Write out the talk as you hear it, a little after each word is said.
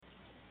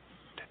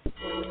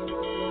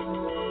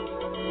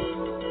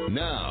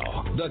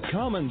Now, the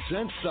Common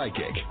Sense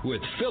Psychic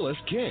with Phyllis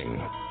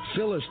King.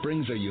 Phyllis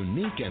brings a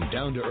unique and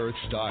down-to-earth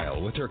style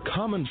with her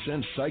Common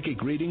Sense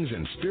Psychic readings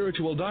and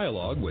spiritual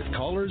dialogue with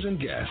callers and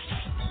guests.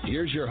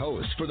 Here's your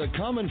host for the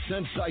Common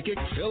Sense Psychic,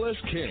 Phyllis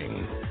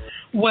King.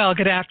 Well,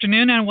 good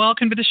afternoon and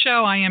welcome to the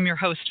show. I am your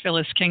host,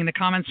 Phyllis King, the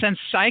Common Sense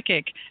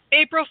Psychic.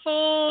 April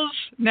Fools!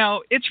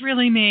 No, it's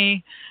really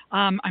me.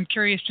 I'm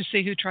curious to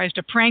see who tries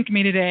to prank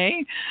me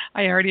today.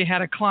 I already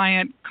had a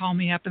client call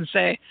me up and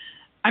say,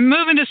 I'm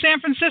moving to San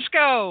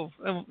Francisco,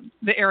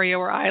 the area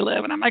where I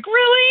live. And I'm like,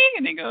 really?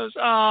 And he goes,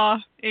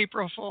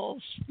 April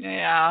Fools.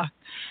 Yeah.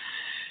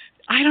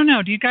 I don't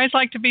know. Do you guys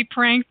like to be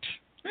pranked?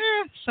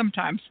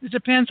 Sometimes. It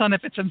depends on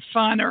if it's in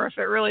fun or if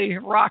it really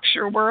rocks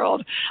your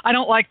world. I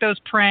don't like those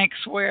pranks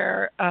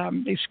where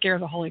they scare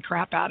the holy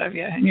crap out of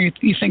you and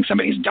you think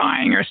somebody's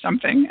dying or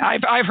something.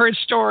 I've heard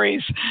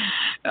stories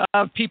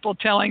of people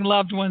telling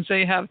loved ones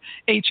they have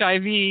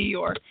HIV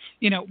or,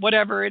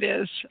 whatever it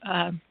is.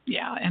 And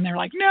they're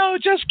like, no,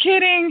 just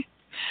kidding.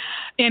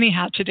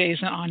 Anyhow, today's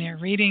an on-air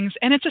readings,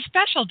 and it's a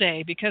special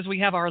day because we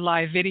have our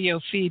live video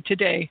feed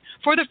today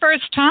for the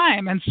first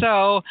time. And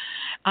so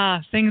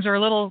things are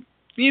a little...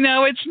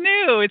 it's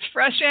new. It's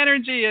fresh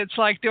energy. It's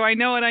like, do I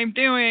know what I'm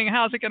doing?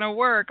 How's it going to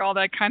work? All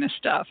that kind of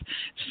stuff.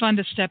 It's fun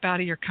to step out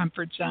of your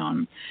comfort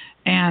zone.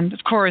 And,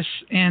 of course,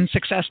 in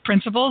Success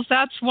Principles,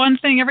 that's one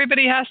thing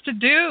everybody has to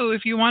do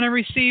if you want to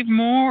receive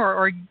more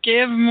or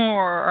give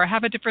more or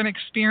have a different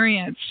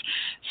experience.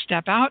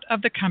 Step out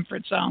of the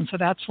comfort zone. So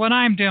that's what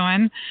I'm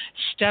doing,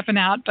 stepping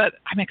out. But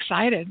I'm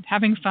excited,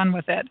 having fun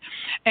with it.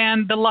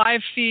 And the live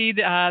feed,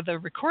 the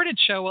recorded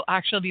show, will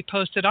actually be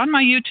posted on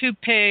my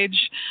YouTube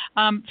page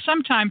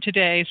sometime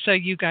today so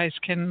you guys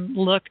can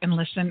look and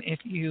listen if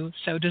you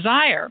so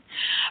desire.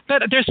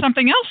 But there's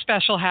something else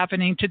special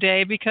happening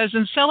today because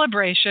in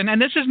celebration,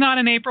 and this is not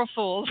an April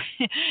Fool's,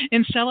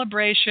 in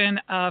celebration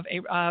of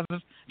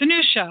the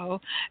new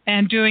show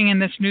and doing in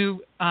this new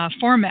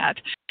format,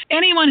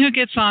 anyone who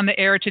gets on the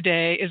air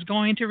today is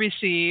going to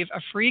receive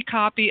a free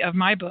copy of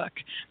my book,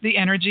 The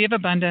Energy of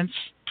Abundance,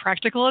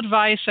 Practical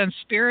Advice and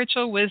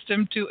Spiritual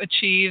Wisdom to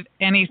Achieve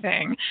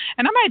Anything.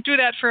 And I might do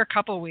that for a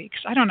couple weeks.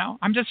 I don't know.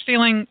 I'm just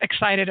feeling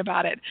excited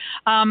about it.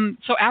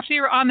 So after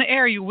you're on the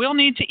air, you will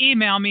need to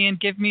email me and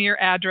give me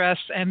your address,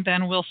 and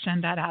then we'll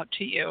send that out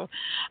to you.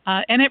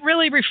 And it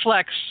really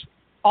reflects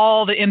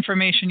all the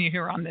information you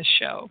hear on this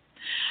show.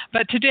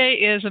 But today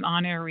is an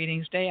on-air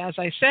readings day. As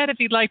I said, if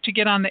you'd like to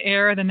get on the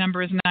air, the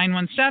number is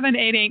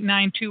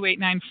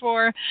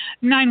 917-889-2894,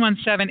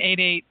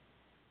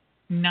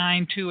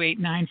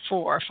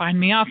 917-889-2894. Find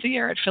me off the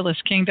air at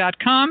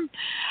phyllisking.com.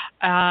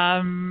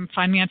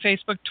 Find me on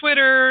Facebook,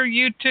 Twitter,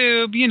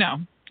 YouTube,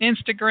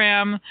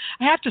 Instagram.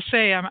 I have to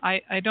say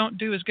I don't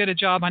do as good a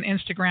job on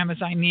Instagram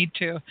as I need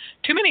to.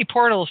 Too many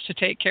portals to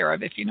take care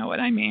of, if you know what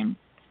I mean.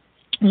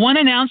 One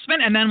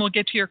announcement, and then we'll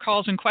get to your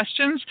calls and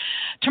questions.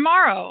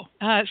 Tomorrow,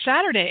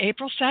 Saturday,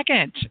 April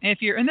 2nd, if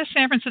you're in the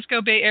San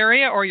Francisco Bay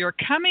Area or you're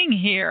coming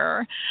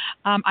here,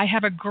 I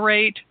have a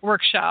great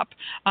workshop.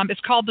 It's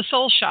called the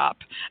Soul Shop.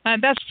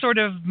 That's sort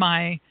of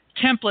my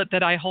template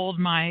that I hold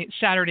my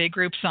Saturday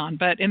groups on.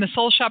 But in the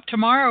Soul Shop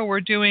tomorrow,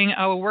 we're doing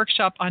a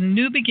workshop on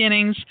new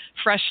beginnings,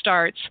 fresh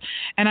starts.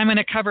 And I'm going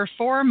to cover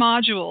 4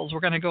 modules.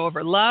 We're going to go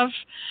over love,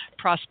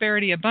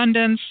 prosperity,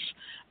 abundance,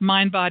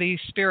 mind, body,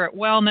 spirit,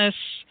 wellness,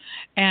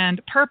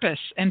 and purpose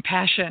and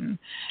passion.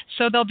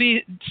 So there'll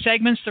be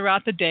segments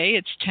throughout the day.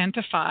 It's 10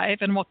 to 5,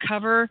 and we'll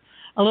cover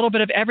a little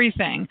bit of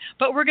everything.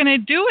 But we're going to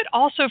do it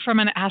also from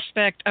an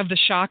aspect of the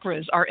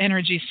chakras, our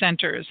energy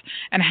centers,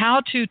 and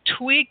how to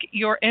tweak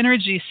your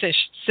energy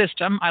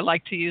system. I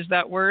like to use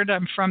that word.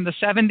 I'm from the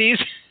 70s.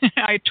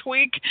 I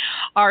tweak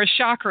our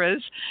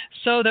chakras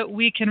so that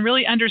we can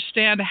really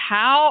understand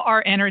how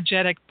our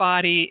energetic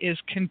body is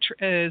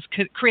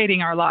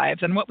creating our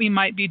lives and what we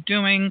might be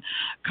doing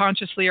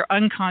consciously or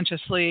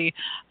unconsciously,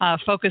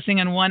 focusing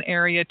in one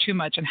area too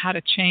much and how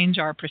to change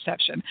our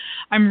perception.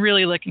 I'm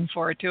really looking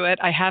forward to it.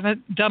 I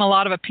haven't done a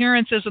lot of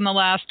appearances in the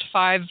last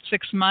 5-6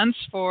 months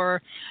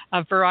for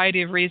a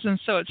variety of reasons,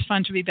 so it's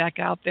fun to be back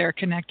out there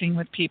connecting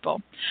with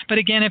people. But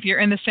again, if you're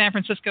in the San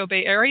Francisco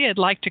Bay Area, I'd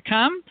like to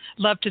come.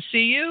 Love to see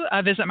you.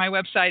 Visit my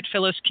website,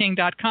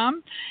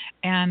 phyllisking.com,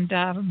 and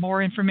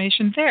more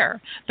information there.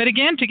 But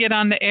again, to get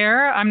on the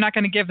air, I'm not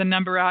going to give the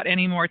number out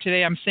anymore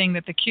today. I'm seeing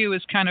that the queue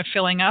is kind of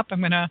filling up. I'm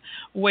going to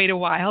wait a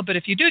while. But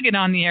if you do get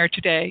on the air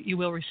today, you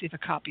will receive a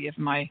copy of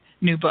my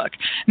new book.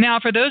 Now,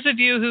 for those of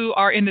you who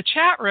are in the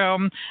chat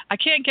room, I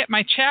can't get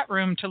my chat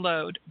room to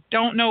load.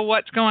 Don't know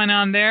what's going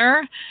on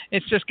there.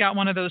 It's just got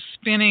one of those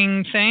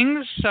spinning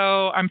things.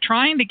 So I'm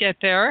trying to get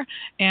there.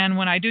 And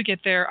when I do get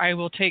there, I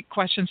will take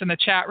questions in the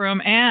chat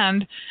room.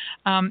 And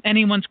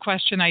anyone's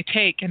question I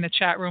take in the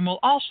chat room will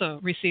also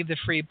receive the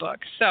free book.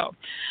 So,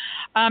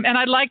 and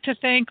I'd like to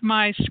thank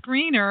my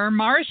screener,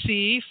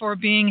 Marcy, for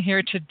being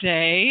here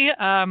today.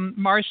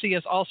 Marcy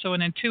is also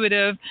an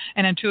intuitive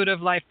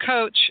life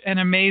coach, an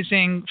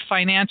amazing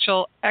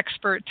financial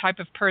expert type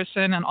of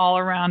person, an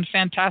all-around all-around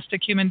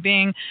fantastic human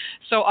being.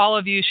 So all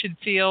of you should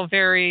feel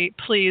very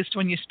pleased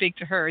when you speak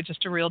to her.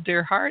 Just a real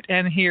dear heart,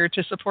 and here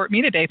to support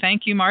me today.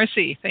 Thank you,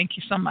 Marcy. Thank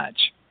you so much.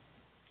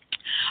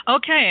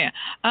 Okay,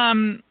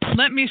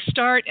 let me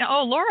start.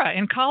 Oh, Laura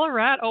in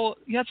Colorado. Oh,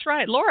 that's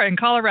right, Laura in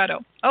Colorado.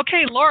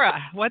 Okay, Laura,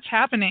 what's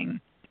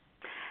happening?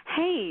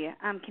 Hey,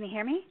 can you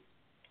hear me?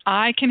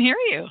 I can hear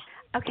you.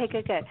 Okay,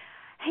 good.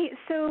 Hey,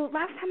 so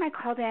last time I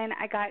called in,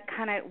 I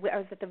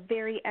was at the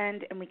very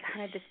end, and we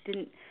kind of just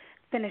didn't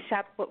finish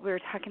up what we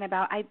were talking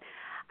about. I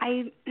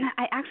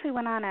actually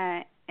went on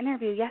an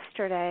interview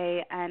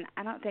yesterday, and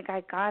I don't think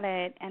I got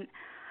it, and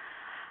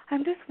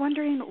I'm just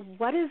wondering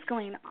what is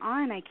going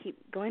on. I keep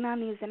going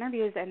on these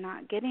interviews and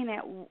not getting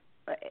it.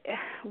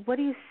 What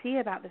do you see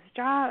about this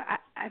job?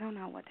 I don't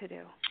know what to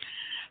do.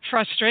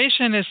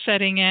 Frustration is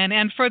setting in.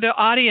 And for the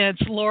audience,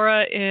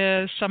 Laura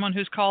is someone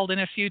who's called in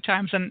a few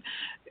times, and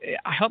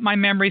I hope my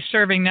memory's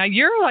serving. Now,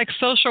 you're like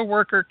social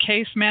worker,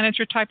 case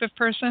manager type of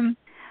person?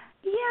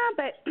 Yeah,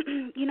 but,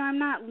 I'm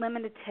not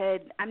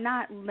limited. I'm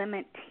not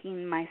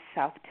limiting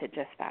myself to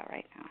just that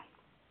right now.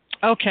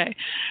 Okay.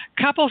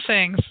 Couple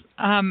things.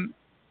 I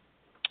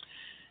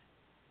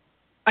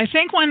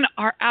think when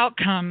our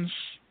outcomes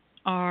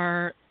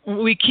are,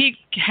 we keep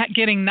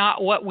getting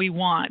not what we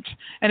want,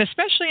 and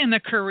especially in the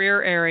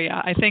career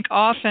area, I think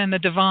often the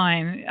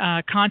divine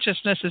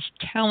consciousness is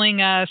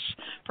telling us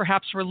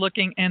perhaps we're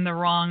looking in the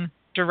wrong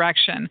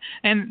direction.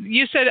 And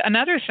you said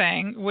another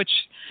thing, which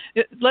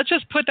let's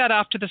just put that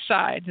off to the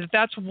side.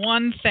 That's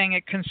one thing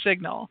it can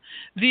signal.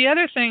 The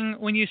other thing,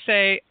 when you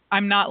say,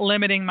 I'm not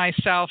limiting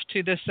myself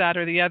to this, that,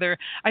 or the other,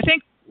 I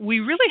think we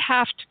really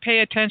have to pay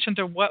attention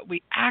to what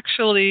we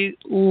actually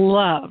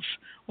love,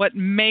 what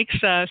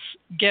makes us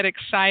get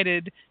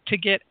excited to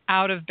get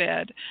out of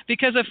bed.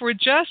 Because if we're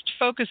just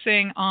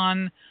focusing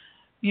on,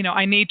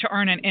 I need to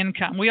earn an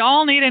income. We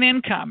all need an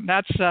income.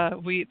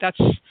 We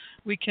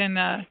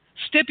can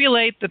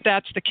stipulate that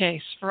that's the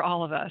case for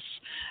all of us.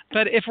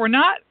 But if we're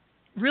not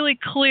really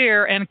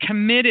clear and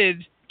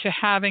committed to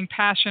having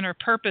passion or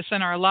purpose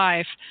in our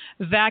life,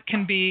 that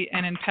can be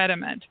an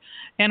impediment.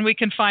 And we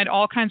can find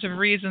all kinds of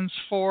reasons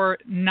for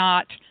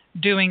not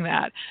doing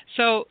that.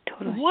 So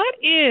what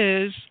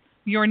is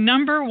your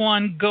number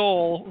one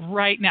goal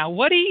right now?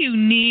 What do you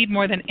need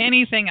more than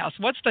anything else?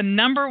 What's the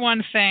number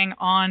one thing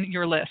on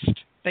your list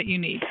that you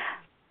need?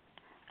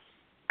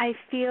 I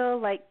feel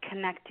like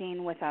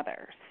connecting with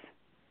others,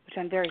 which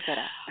I'm very good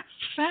at.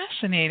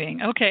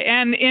 Fascinating. Okay.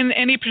 And in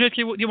any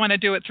particular, you want to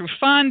do it through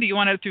fun? Do you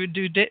want to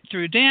do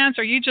through dance?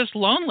 Are you just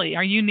lonely?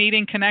 Are you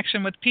needing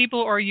connection with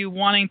people, or are you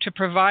wanting to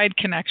provide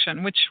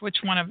connection?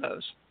 Which one of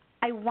those?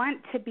 I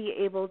want to be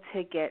able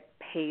to get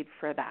paid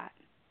for that.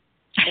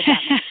 If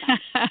that makes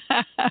sense.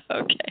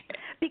 Okay.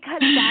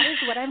 Because that is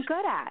what I'm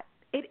good at.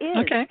 It is.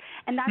 Okay.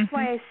 And that's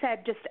why I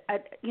said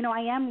I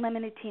am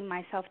limiting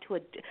myself to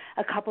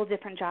a couple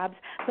different jobs,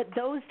 but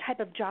those type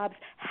of jobs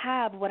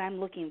have what I'm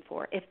looking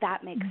for, if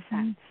that makes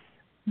sense.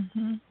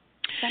 Mm-hmm.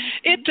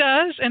 It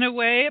does in a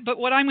way, but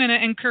what I'm going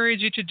to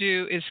encourage you to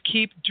do is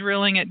keep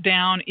drilling it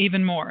down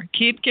even more.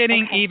 Keep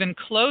getting even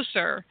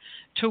closer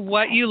to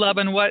what you love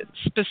and what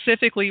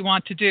specifically you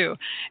want to do.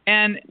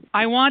 And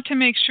I want to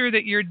make sure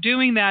that you're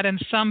doing that in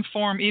some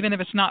form, even if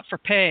it's not for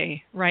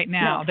pay right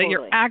now, that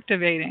you're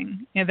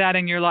activating that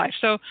in your life.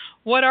 So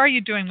what are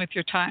you doing with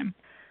your time?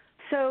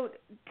 So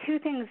two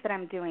things that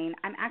I'm doing.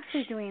 I'm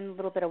actually doing a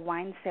little bit of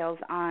wine sales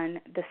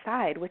on the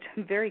side, which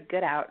I'm very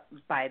good at,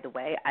 by the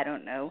way. I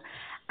don't know.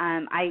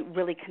 I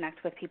really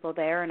connect with people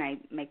there, and I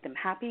make them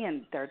happy,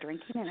 and they're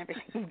drinking, and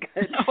everything's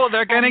good. Oh,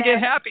 they're going to get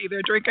happy.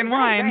 They're drinking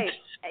wine. Right.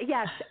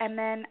 Yes, and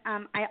then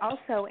I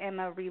also am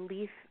a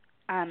relief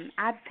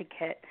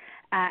advocate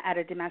at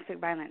a domestic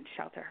violence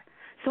shelter.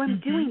 So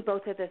I'm doing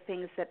both of the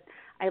things that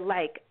I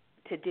like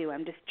to do.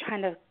 I'm just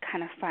trying to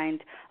kind of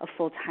find a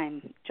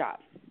full-time job.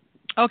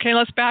 Okay,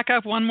 let's back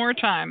up one more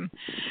time.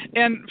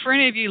 And for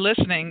any of you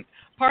listening,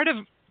 part of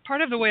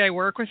the way I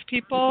work with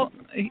people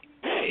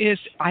is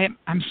I'm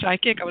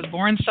psychic. I was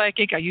born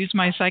psychic. I use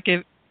my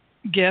psychic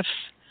gifts,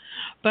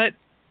 but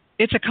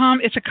it's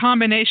a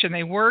combination.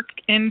 They work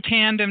in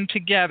tandem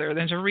together.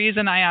 There's a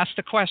reason I ask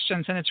the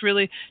questions, and it's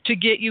really to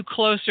get you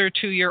closer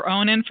to your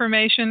own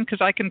information,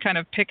 because I can kind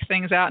of pick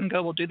things out and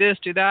go, well, do this,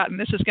 do that, and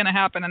this is going to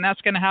happen, and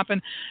that's going to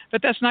happen,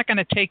 but that's not going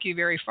to take you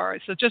very far.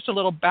 So just a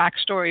little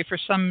backstory for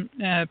some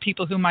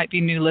people who might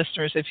be new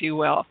listeners, if you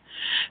will.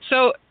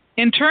 So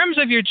in terms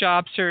of your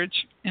job search,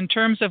 in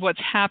terms of what's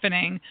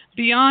happening,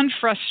 beyond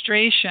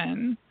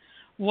frustration,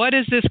 what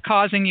is this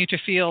causing you to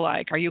feel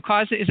like?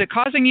 Is it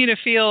causing you to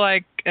feel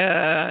like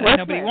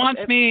nobody wants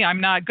me, I'm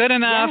not good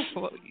enough?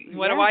 Yes.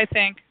 What do I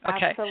think?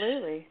 Okay.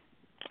 Absolutely.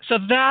 So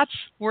that's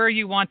where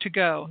you want to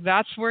go.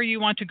 That's where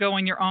you want to go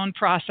in your own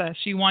process.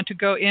 You want to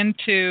go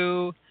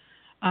into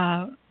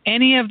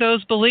any of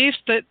those beliefs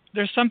that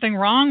there's something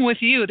wrong with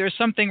you. There's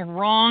something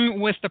wrong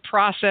with the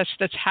process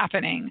that's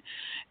happening.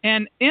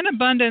 And in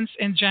abundance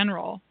in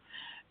general,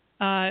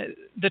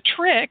 the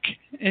trick,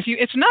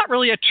 it's not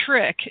really a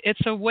trick,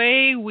 it's a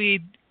way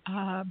we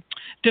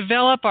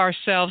develop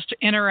ourselves to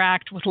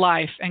interact with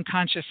life and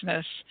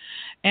consciousness,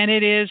 and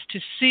it is to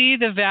see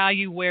the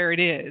value where it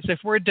is. If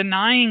we're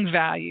denying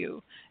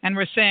value and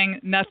we're saying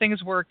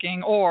nothing's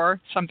working, or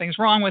something's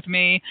wrong with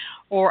me,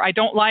 or I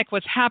don't like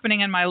what's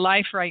happening in my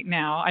life right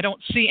now, I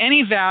don't see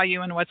any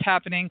value in what's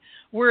happening,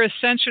 we're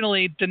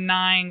essentially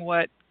denying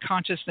what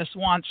consciousness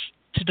wants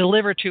to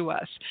deliver to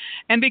us.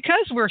 And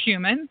because we're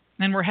human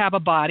and we have a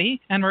body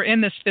and we're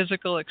in this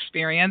physical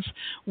experience,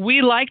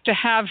 we like to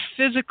have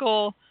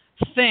physical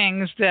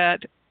things that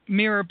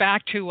mirror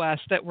back to us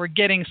that we're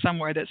getting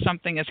somewhere, that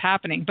something is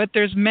happening. But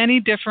there's many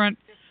different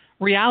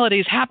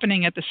realities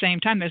happening at the same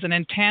time. There's an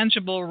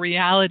intangible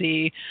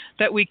reality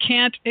that we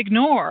can't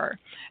ignore.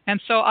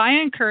 And so I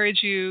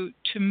encourage you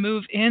to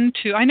move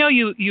into, I know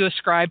you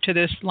ascribe to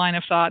this line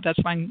of thought, that's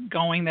why I'm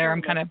going there.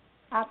 I'm kind of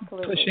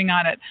Absolutely. pushing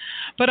on it.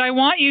 But I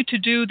want you to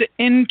do the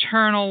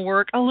internal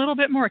work a little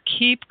bit more.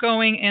 Keep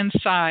going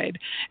inside.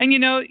 And,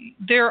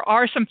 there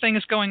are some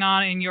things going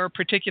on in your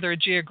particular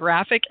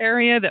geographic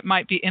area that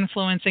might be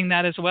influencing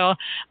that as well.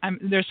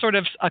 There's sort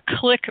of a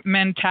clique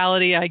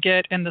mentality I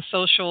get in the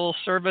social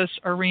service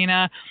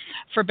arena,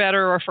 for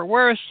better or for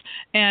worse.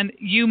 And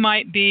you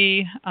might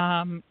be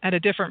at a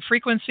different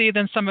frequency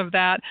than some of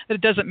that. But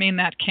it doesn't mean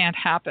that can't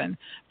happen.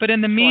 But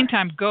in the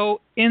meantime, go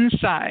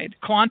inside.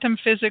 Quantum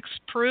physics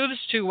proves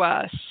to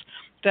us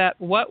that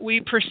what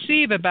we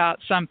perceive about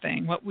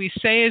something, what we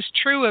say is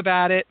true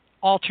about it,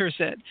 alters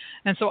it.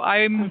 And so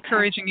I'm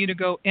encouraging you to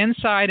go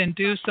inside and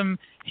do some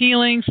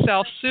healing,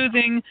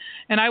 self-soothing,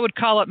 and I would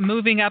call it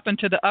moving up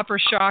into the upper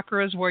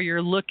chakras where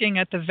you're looking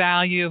at the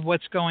value of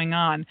what's going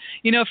on.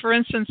 For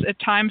instance, at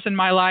times in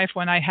my life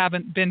when I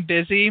haven't been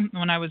busy,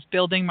 when I was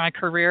building my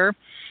career,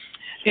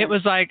 it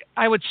was like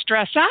I would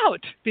stress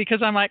out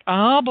because I'm like,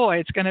 oh boy,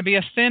 it's going to be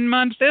a thin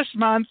month this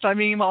month.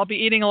 I'll be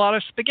eating a lot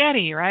of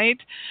spaghetti, right?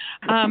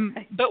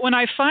 But when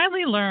I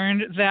finally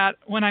learned that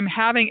when I'm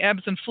having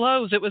ebbs and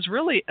flows, it was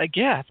really a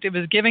gift. It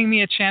was giving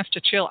me a chance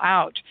to chill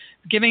out,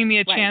 giving me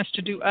a chance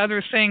to do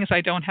other things I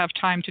don't have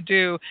time to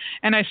do.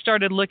 And I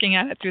started looking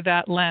at it through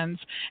that lens.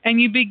 And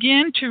you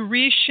begin to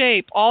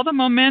reshape all the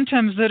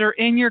momentums that are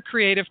in your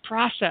creative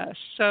process.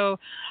 So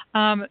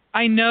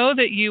I know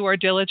that you are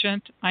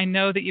diligent. I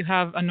know that you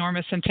have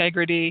enormous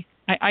integrity.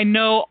 I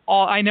know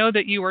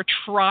that you are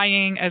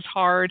trying as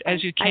hard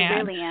as you can. I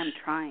really am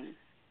trying.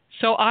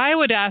 So I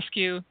would ask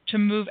you to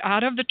move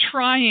out of the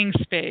trying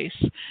space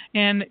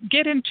and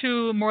get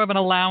into more of an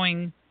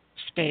allowing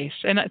space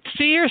and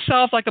see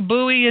yourself like a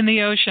buoy in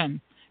the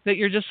ocean, that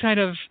you're just kind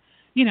of,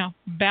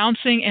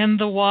 bouncing in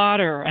the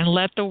water and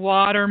let the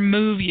water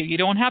move you. You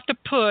don't have to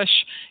push.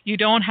 You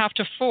don't have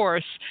to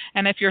force.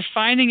 And if you're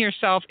finding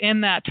yourself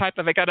in that type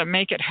of, I got to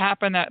make it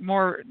happen, that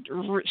more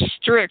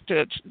strict,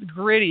 it's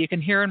gritty, you can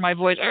hear in my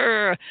voice,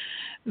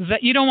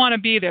 that you don't want to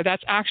be there.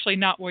 That's actually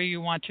not where you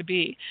want to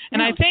be.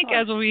 And I think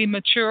as we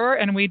mature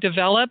and we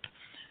develop,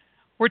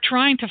 we're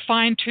trying to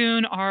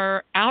fine-tune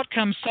our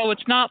outcomes so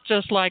it's not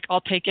just like, I'll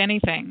take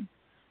anything.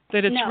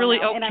 That it's really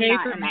okay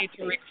for me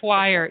to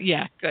require.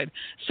 Yeah, good.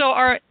 So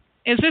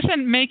is this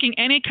making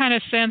any kind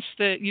of sense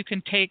that you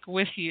can take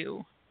with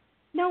you?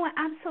 No,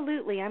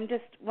 absolutely. I'm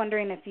just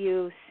wondering if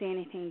you see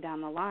anything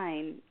down the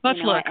line. Let's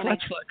look.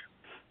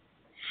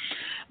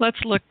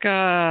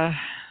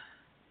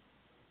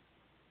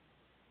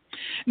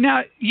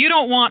 Now, you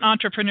don't want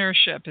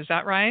entrepreneurship, is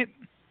that right?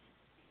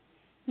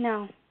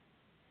 No.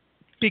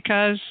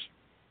 Because?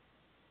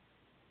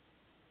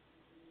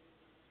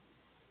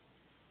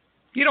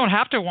 You don't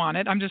have to want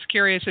it. I'm just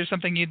curious if there's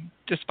something you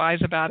despise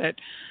about it.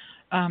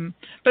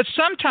 But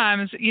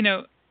sometimes,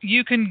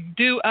 you can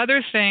do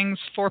other things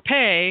for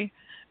pay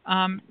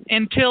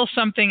until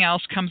something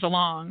else comes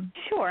along.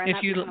 Sure, and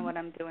that's kind of what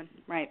I'm doing.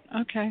 Right.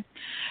 Okay.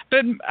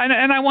 But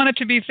and I want it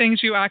to be things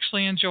you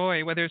actually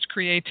enjoy, whether it's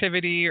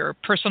creativity or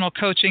personal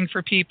coaching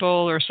for people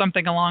or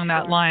something along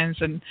that lines,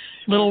 and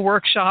little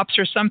workshops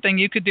or something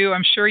you could do.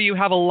 I'm sure you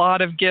have a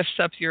lot of gifts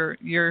up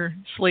your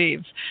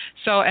sleeves.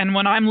 So, and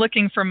when I'm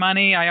looking for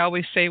money, I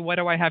always say, what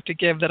do I have to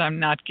give that I'm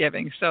not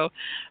giving? So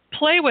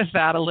play with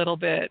that a little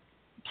bit.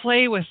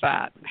 Play with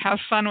that. Have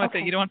fun with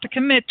it. You don't have to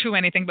commit to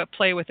anything, but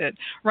play with it.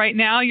 Right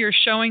now, you're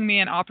showing me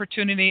an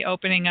opportunity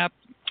opening up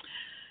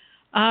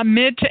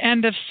mid to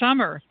end of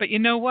summer. But you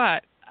know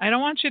what? I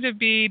don't want you to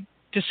be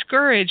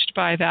discouraged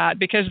by that,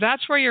 because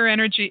that's where your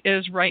energy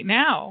is right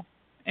now.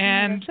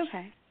 And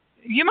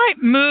you might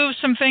move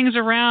some things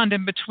around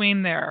in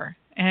between there,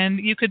 and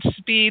you could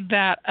speed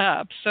that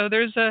up. So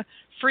there's a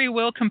free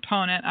will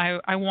component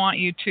I want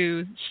you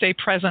to stay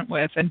present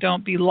with, and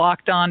don't be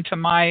locked on to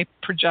my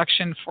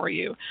projection for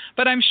you.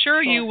 But I'm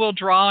sure you will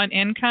draw an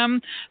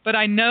income, but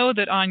I know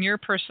that on your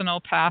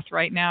personal path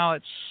right now,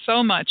 it's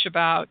so much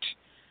about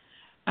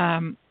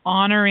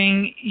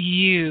honoring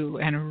you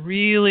and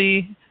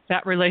really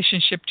that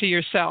relationship to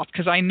yourself.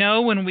 Because I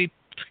know when we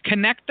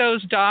connect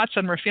those dots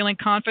and we're feeling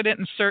confident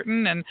and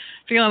certain and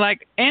feeling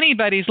like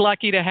anybody's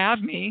lucky to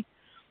have me,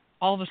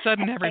 all of a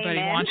sudden everybody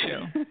wants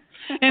you.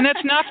 And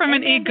that's not from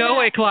an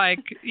egoic,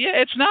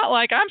 it's not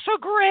like I'm so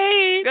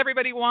great,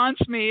 everybody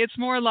wants me. It's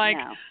more like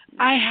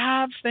I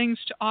have things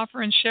to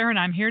offer and share, and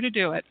I'm here to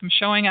do it. I'm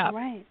showing up.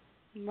 Right.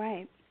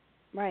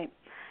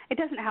 It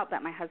doesn't help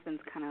that my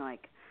husband's kind of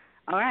like,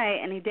 all right,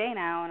 any day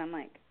now, and I'm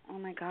like, oh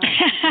my God, you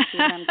see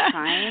what I'm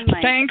trying?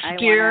 Like, thanks, I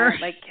dear.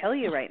 want to kill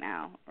you right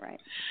now, right?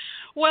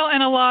 Well,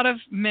 and a lot of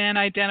men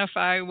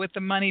identify with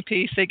the money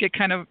piece. They get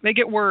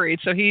worried.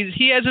 So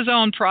he has his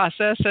own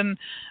process, and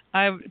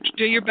I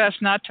do your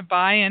best not to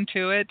buy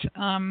into it,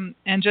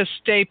 and just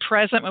stay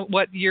present with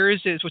what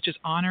yours is, which is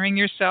honoring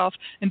yourself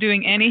and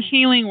doing any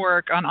healing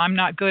work on I'm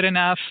not good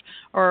enough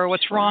or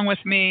what's wrong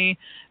with me.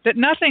 That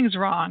nothing's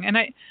wrong, and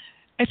I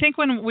think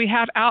when we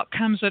have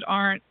outcomes that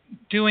aren't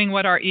doing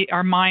what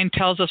our mind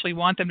tells us we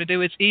want them to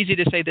do, it's easy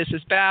to say this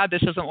is bad,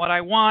 this isn't what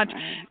I want,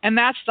 and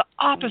that's the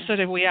opposite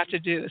of what we have to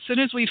do. As soon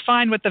as we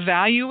find what the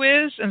value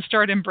is and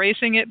start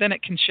embracing it, then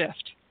it can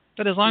shift.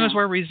 But as long as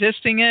we're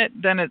resisting it,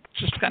 then it's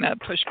just going to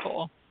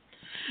push-pull.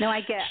 No,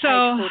 I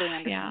totally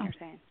understand what you're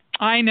saying.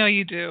 I know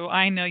you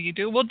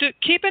do. Well,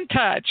 keep in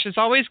touch. It's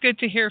always good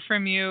to hear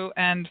from you,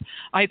 and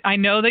I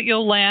know that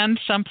you'll land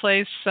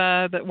someplace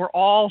that where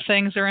all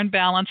things are in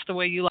balance the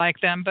way you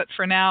like them. But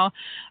for now,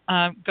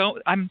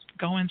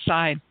 go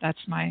inside. That's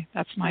my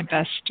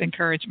best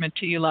encouragement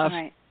to you, love. All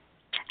right.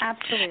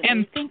 Absolutely.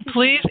 And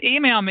please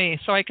email me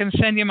so I can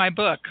send you my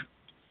book.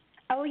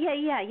 Oh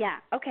yeah.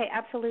 Okay,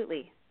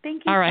 absolutely.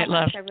 Thank you. All right, so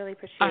much. love. I really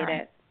appreciate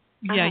it.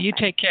 Yeah, you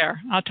take care.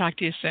 I'll talk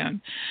to you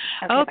soon.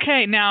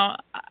 Okay, now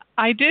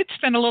I did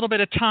spend a little bit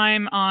of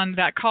time on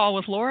that call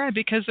with Laura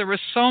because there were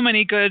so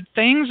many good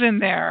things in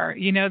there.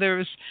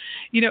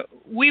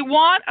 We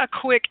want a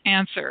quick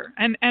answer.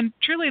 And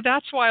truly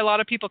that's why a lot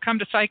of people come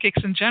to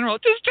psychics in general.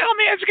 Just tell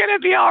me it's going to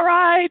be all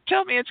right.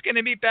 Tell me it's going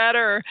to be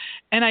better.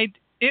 And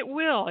it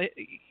will.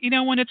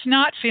 When it's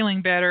not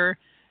feeling better,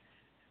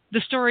 the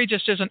story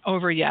just isn't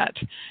over yet,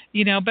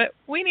 but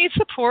we need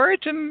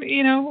support and,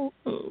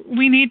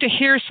 we need to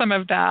hear some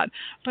of that.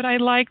 But I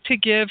like to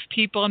give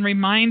people and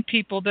remind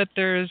people that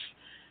there's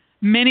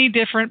many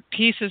different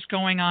pieces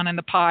going on in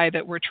the pie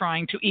that we're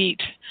trying to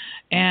eat.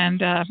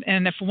 And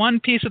if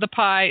one piece of the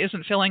pie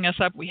isn't filling us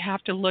up, we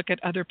have to look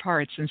at other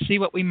parts and see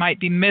what we might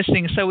be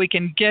missing so we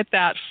can get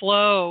that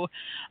flow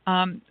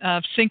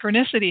of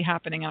synchronicity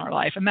happening in our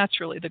life. And that's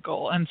really the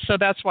goal. And so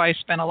that's why I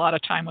spent a lot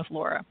of time with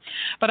Laura.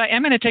 But I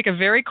am going to take a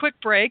very quick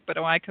break. But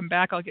when I come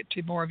back, I'll get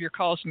to more of your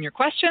calls and your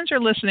questions. You're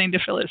listening to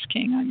Phyllis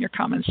King on your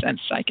Common Sense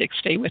Psychic.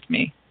 Stay with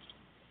me.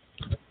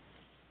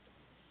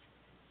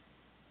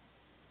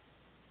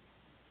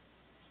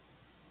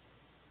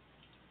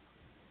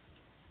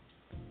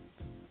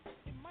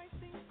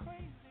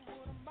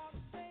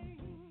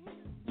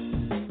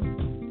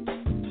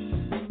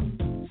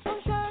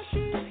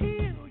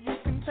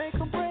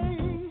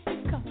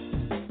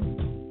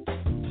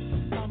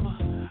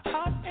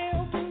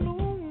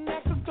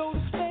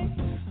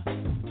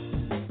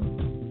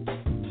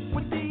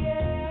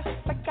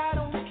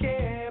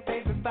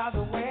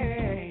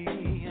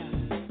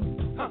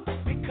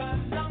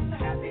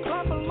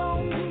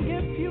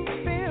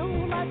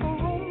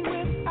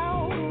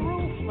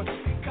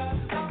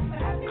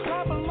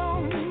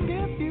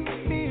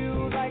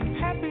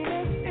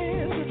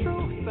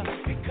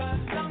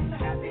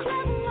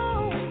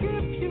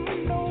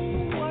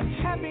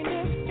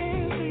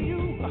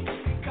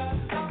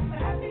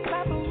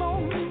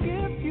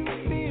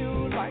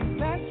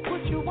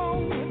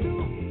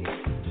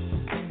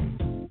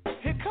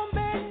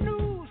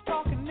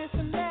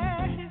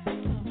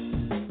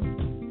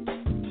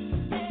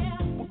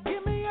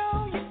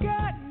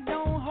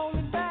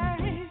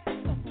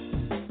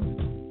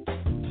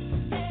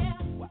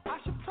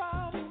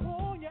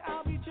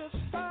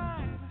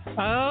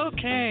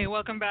 Okay,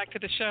 welcome back to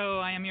the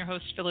show. I am your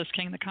host, Phyllis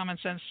King, the Common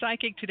Sense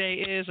Psychic. Today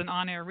is an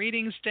on-air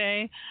readings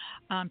day.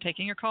 I'm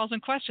taking your calls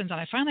and questions, and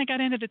I finally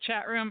got into the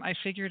chat room. I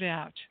figured it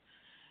out.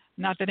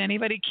 Not that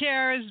anybody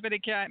cares, but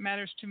it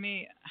matters to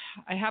me.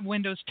 I have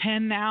Windows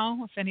 10 now,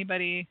 if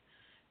anybody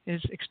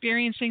is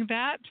experiencing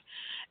that,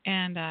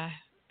 and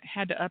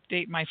had to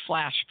update my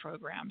Flash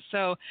program.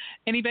 So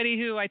anybody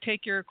who I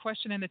take your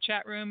question in the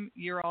chat room,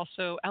 you're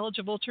also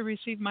eligible to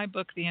receive my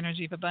book, The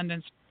Energy of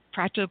Abundance,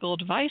 Practical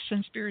Advice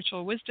and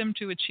Spiritual Wisdom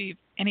to Achieve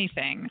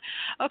Anything.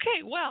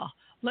 Okay, well,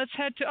 let's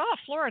head to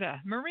Florida.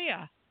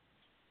 Maria.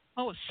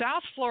 Oh,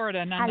 South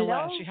Florida,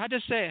 nonetheless. Hello? You had to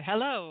say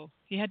hello.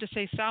 You had to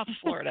say South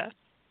Florida.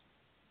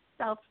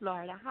 South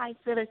Florida. Hi,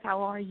 Phyllis.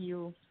 How are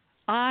you?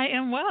 I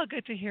am well.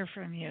 Good to hear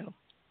from you.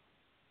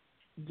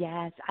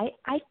 Yes,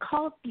 I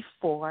called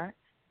before.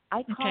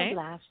 I called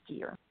last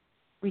year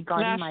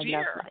regarding my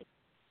love life.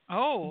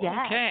 Oh,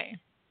 yes. Okay.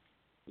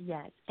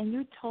 Yes, and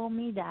you told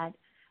me that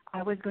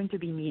I was going to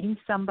be meeting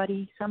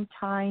somebody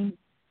sometime,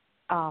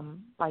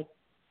 like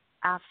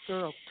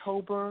after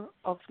October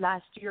of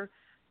last year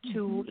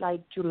to like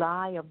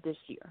July of this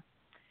year.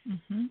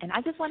 Mm-hmm. And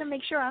I just want to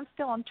make sure I'm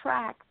still on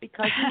track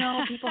because,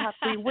 people have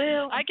free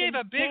will. I gave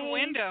a big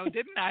window,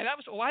 didn't I?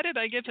 Why did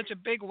I give such a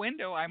big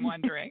window, I'm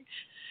wondering?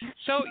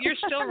 So you're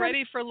still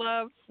ready for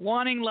love,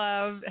 wanting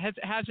love.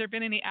 Has there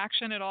been any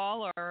action at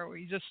all, or are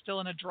you just still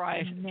in a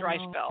dry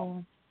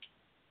spell?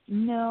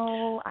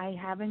 No, I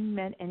haven't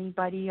met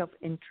anybody of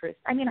interest.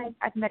 I mean,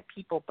 I've met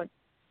people, but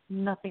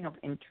nothing of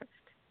interest.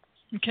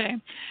 Okay.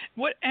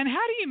 And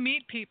how do you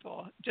meet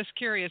people? Just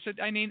curious.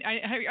 I mean,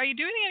 are you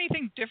doing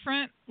anything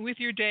different with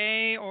your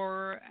day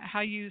or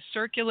how you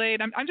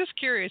circulate? I'm just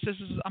curious.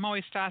 I'm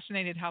always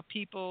fascinated how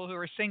people who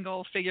are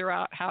single figure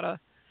out how to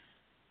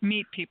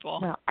meet people.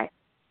 Well,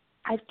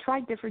 I've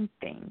tried different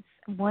things.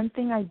 One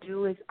thing I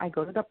do is I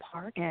go to the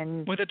park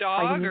and with a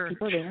dog try to meet or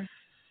people there.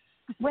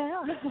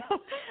 Well, no,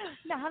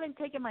 I haven't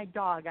taken my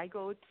dog. I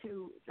go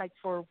to like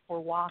for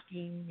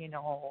walking,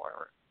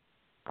 or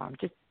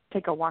just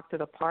take a walk to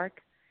the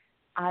park.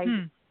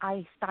 I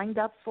signed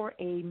up for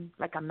a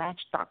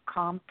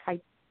Match.com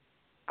type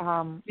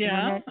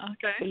internet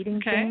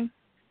dating thing.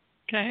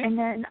 Okay. And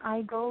then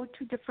I go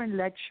to different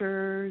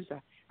lectures.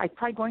 I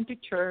try going to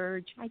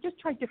church. I just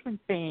try different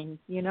things,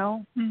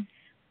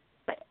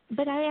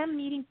 But I am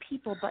meeting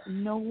people, but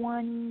no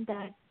one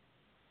that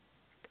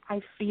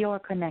I feel a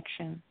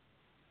connection.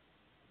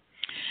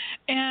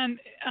 And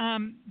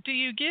do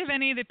you give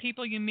any of the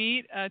people you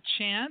meet a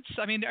chance?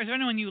 I mean, is there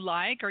anyone you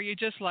like, or are you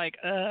just like,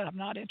 I'm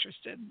not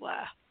interested,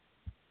 blah?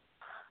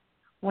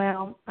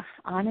 Well,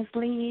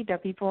 honestly, the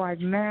people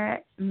I've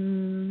met,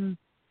 no,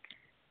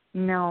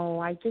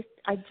 I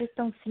just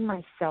don't see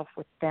myself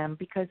with them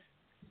because,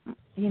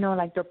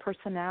 like their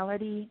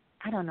personality,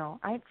 I don't know.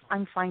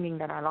 I'm finding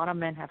that a lot of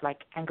men have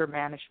like anger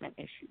management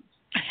issues.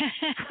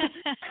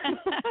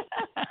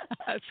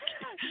 That's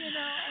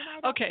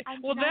and okay.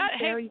 Well, that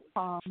very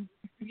calm.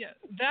 Yeah,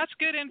 that's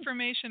good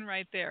information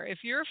right there. If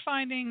you're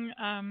finding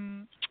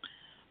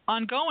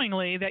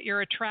ongoingly that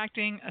you're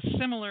attracting a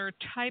similar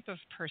type of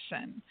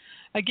person,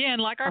 again,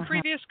 like our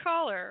previous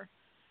caller,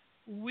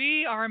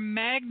 we are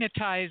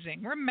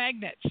magnetizing. We're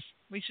magnets.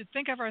 We should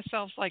think of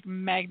ourselves like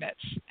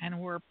magnets, and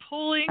we're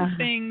pulling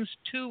things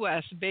to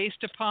us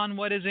based upon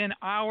what is in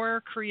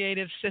our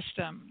creative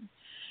system.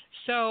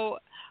 So,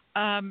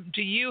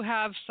 do you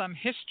have some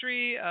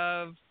history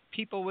of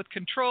people with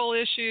control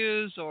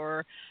issues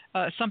or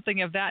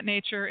something of that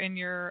nature in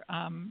your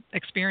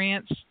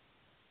experience?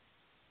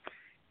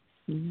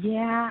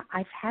 Yeah,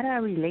 I've had a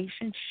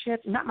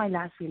relationship, not my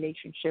last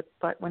relationship,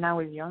 but when I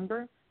was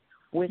younger,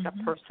 with a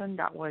person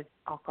that was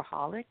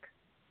alcoholic,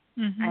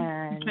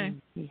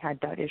 and he had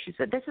that issue.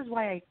 So this is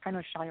why I kind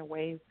of shy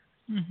away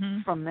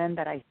from men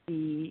that I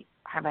see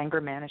have anger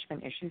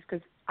management issues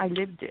because I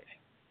lived it.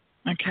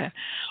 Okay.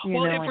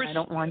 Well, I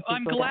don't want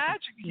I'm glad.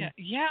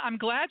 I'm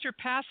glad you're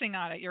passing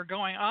on it. You're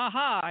going,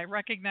 I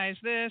recognize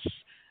this.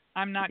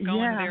 I'm not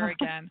going there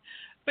again.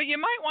 But you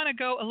might want to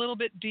go a little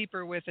bit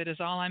deeper with it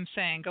is all I'm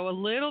saying. Go a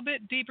little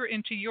bit deeper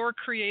into your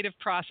creative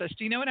process.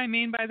 Do you know what I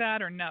mean by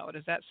that or no?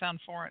 Does that sound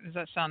foreign? Does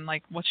that sound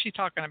like, what's she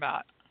talking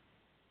about?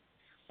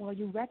 Well,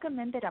 you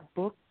recommended a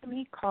book to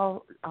me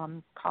called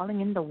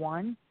Calling in the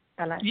One.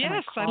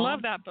 Yes, I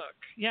love that book.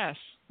 Yes.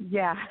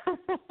 Yeah.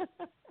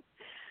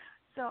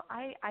 So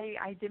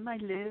I did my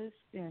list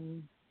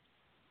and,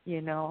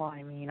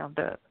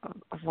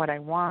 of what I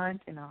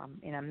want and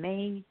in a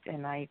mate,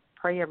 and I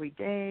pray every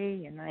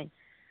day and I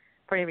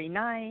pray every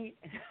night.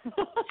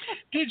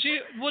 Did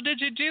you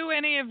do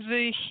any of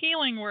the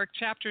healing work,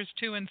 chapters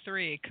 2 and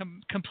 3,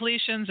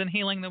 completions and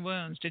healing the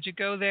wounds? Did you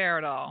go there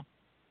at all?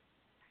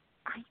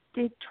 I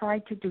did try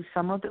to do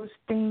some of those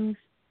things,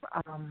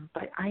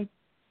 but I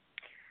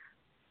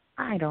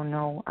don't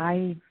know.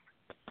 I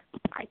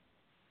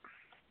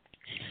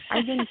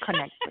didn't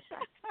connect with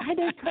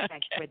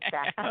that. With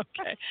that.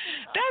 Okay.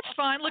 That's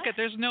fine. Look,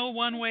 there's no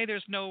one way.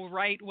 There's no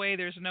right way.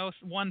 There's no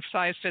one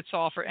size fits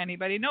all for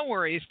anybody. No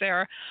worries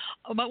there.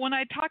 But when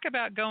I talk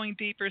about going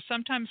deeper,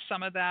 sometimes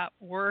some of that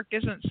work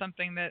isn't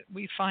something that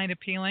we find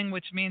appealing,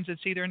 which means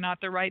it's either not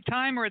the right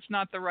time or it's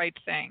not the right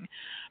thing.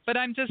 But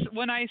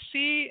when I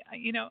see,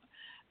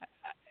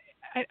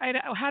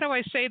 how do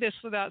I say this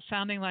without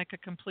sounding like a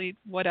complete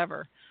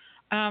whatever?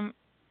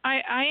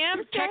 I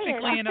am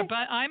technically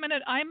I'm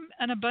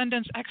an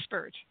abundance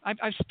expert.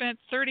 I've spent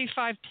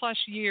 35 plus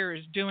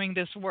years doing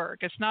this work.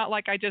 It's not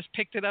like I just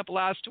picked it up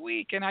last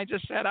week and I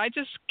just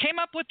came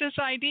up with this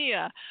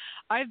idea.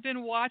 I've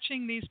been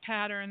watching these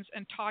patterns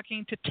and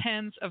talking to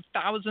tens of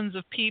thousands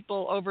of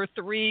people over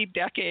 3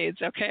 decades,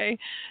 okay?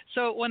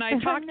 So when I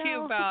talk to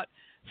you about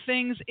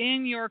things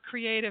in your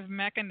creative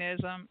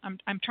mechanism,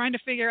 I'm trying to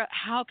figure out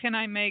how can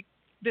I make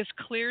this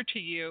clear to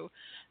you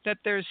that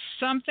there's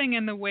something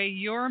in the way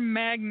you're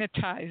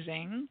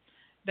magnetizing,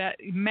 that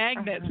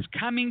magnets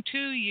coming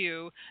to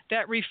you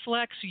that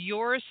reflects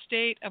your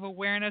state of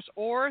awareness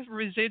or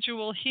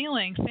residual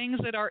healing, things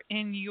that are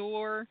in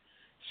your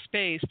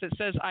space that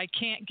says, I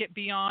can't get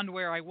beyond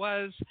where I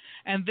was,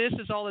 and this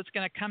is all that's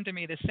going to come to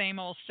me, the same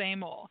old,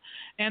 same old.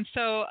 And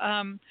so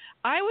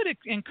I would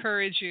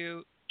encourage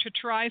you to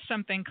try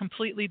something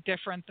completely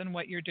different than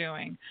what you're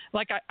doing.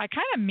 Like, I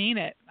kind of mean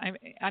it.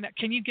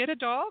 Can you get a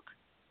dog?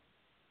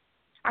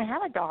 I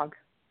have a dog.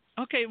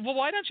 Okay, well,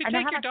 why don't you And I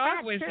take have your a dog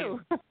cat, with too.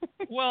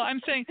 you? Well,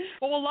 I'm saying,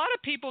 well, a lot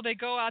of people, they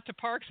go out to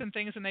parks and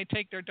things and they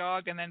take their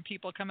dog, and then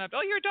people come up,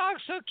 oh, your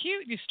dog's so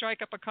cute. You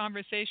strike up a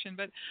conversation.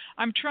 But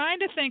I'm trying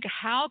to think,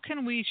 how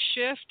can we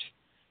shift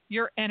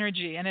your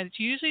energy? And it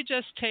usually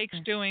just takes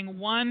doing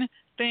one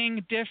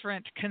thing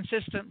different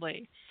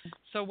consistently.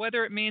 So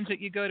whether it means that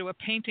you go to a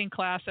painting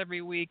class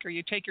every week, or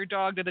you take your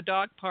dog to the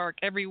dog park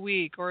every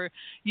week, or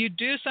you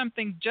do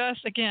something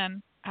just,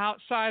 again,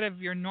 outside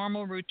of your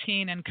normal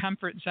routine and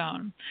comfort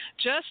zone,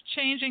 just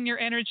changing your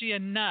energy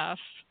enough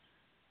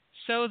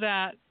so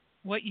that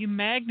what you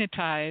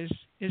magnetize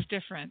is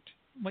different,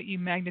 what you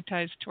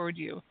magnetize toward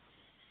you.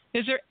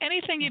 Is there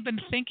anything you've been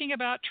thinking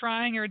about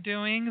trying or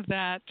doing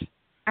that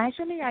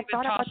Actually, I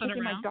thought about tossing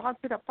taking around? my dog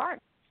to the park.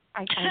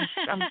 I'm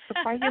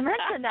surprised you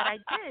mentioned that. I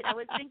did. I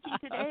was thinking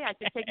today I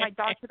should take my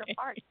dog to the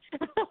park.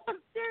 I'm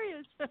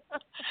serious.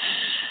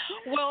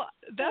 Well,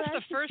 that's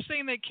the first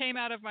thing that came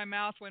out of my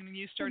mouth when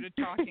you started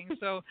talking.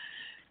 So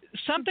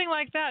something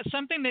like that,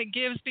 something that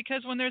gives,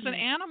 because when there's an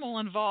animal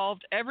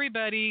involved,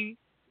 everybody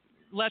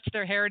lets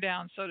their hair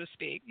down, so to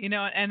speak, you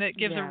know, and it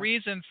gives a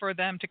reason for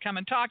them to come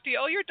and talk to you.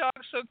 Oh, your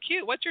dog's so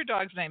cute. What's your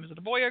dog's name? Is it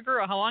a boy or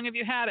girl? How long have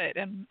you had it?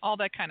 And all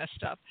that kind of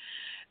stuff.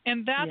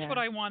 And that's what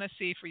I want to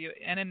see for you.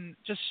 And in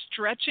just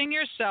stretching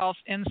yourself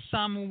in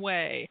some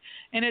way.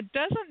 And it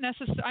doesn't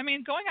necessarily, I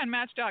mean, going on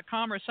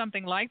Match.com or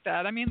something like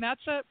that, I mean,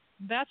 that's a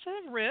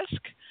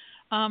risk.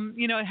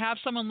 You know, have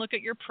someone look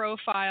at your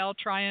profile,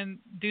 try and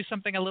do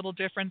something a little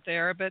different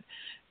there, but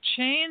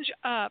change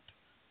up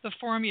the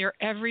your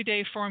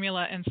everyday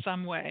formula in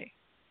some way.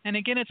 And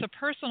again, it's a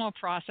personal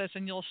process,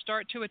 and you'll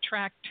start to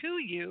attract to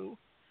you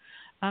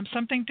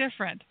something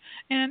different.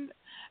 And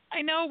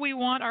I know we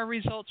want our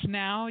results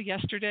now,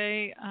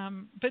 yesterday,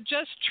 but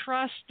just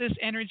trust this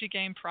energy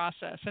game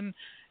process. And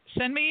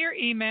send me your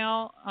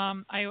email,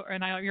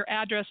 your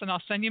address, and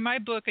I'll send you my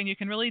book, and you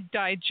can really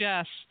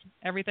digest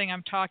everything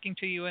I'm talking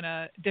to you in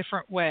a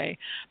different way.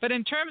 But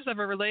in terms of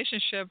a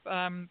relationship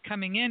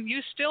coming in,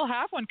 you still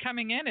have one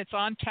coming in. It's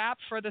on tap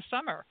for the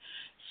summer.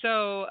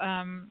 So,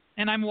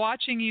 and I'm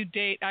watching you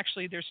date.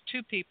 Actually, there's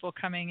 2 people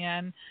coming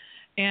in,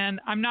 and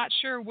I'm not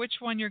sure which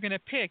one you're going to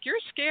pick. You're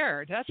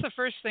scared. That's the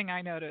first thing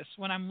I notice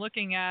when I'm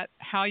looking at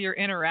how you're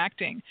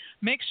interacting.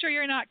 Make sure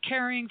you're not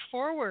carrying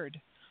forward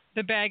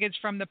the baggage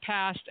from the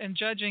past and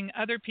judging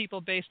other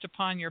people based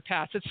upon your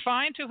past. It's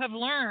fine to have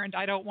learned,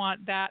 I don't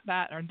want that,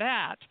 or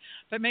that,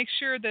 but make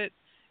sure that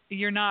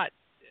you're not,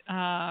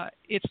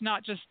 it's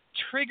not just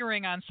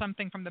triggering on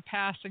something from the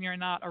past, and you're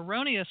not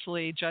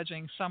erroneously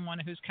judging someone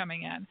who's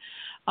coming in.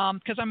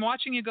 Because I'm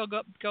watching you go.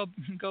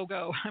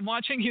 I'm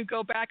watching you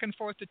go back and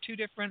forth to 2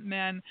 different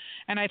men,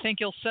 and I think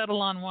you'll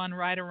settle on one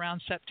right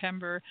around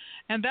September.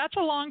 And that's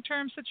a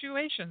long-term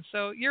situation.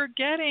 So you're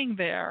getting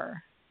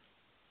there.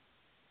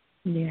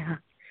 Yeah.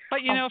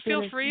 But, you know,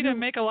 feel free to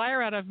make a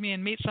liar out of me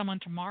and meet someone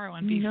tomorrow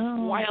and be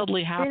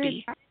wildly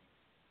happy.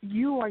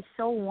 You are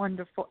so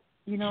wonderful.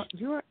 You know,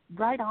 you're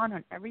right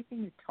on everything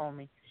you told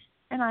me.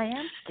 And I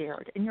am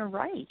scared. And you're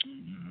right.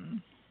 Mm-hmm.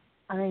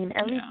 I mean,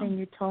 everything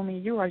you told me,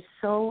 you are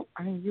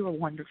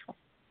wonderful.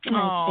 And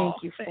I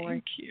thank you for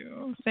it.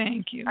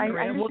 Thank you.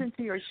 I listen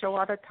to your show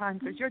all the time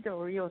because you're the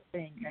real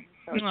thing.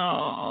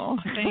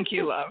 Thank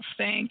you, love.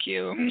 Thank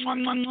you. Mwah,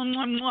 mwah, mwah,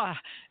 mwah, mwah.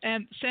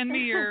 And send me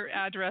your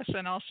address,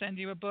 and I'll send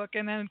you a book.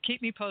 And then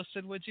keep me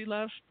posted, would you,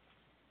 love?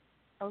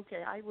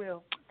 Okay, I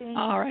will. Thank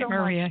all you right, so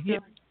Maria.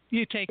 much.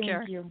 You take care.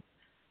 Thank you.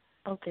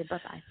 Okay,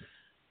 bye-bye.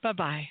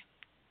 Bye-bye.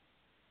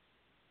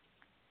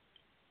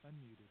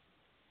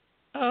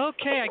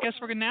 Okay, I guess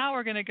we're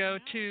going to go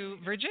to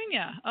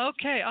Virginia.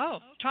 Okay. Oh,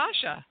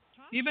 Tasha,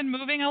 you've been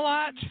moving a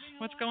lot.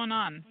 What's going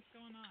on?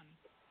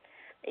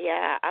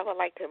 Yeah, I would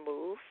like to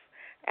move.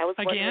 I was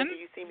wondering, do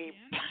you see me?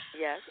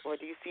 Yes, or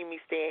do you see me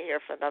staying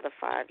here for another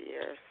 5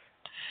 years?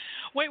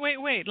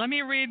 Wait. Let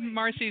me read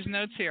Marcy's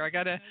notes here.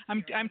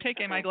 I'm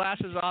taking my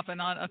glasses off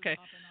and on. Okay.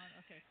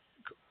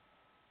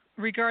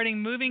 Regarding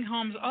moving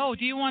homes. Oh,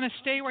 do you want to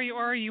stay where you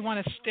are? Or you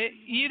want to stay?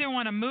 You either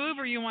want to move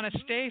or you want to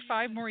stay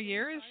 5 more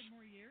years?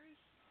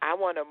 I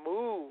want to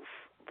move,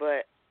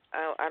 but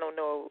I don't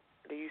know.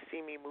 Do you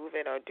see me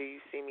moving, or do you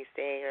see me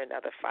staying here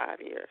another 5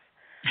 years?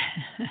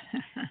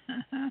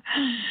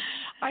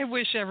 I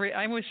wish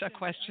a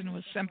question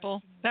was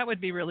simple. That would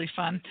be really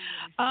fun.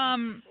 Yeah, I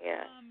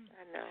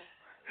know.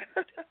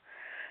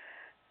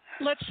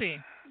 Let's see.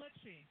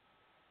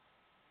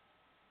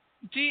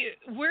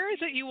 Where is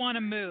it you want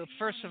to move?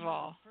 First of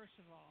all,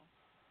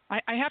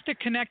 I have to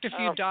connect a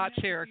few dots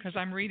here because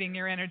I'm reading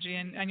your energy,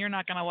 and you're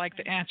not going to like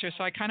the answer,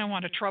 so I kind of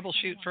want to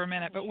troubleshoot for a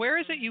minute. But where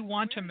is it you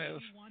want to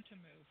move?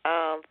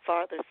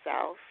 Farther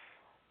south.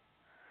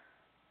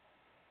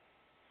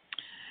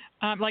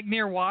 Like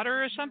near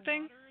water or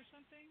something?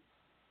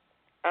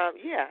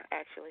 Yeah,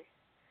 actually.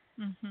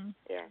 Mm-hmm.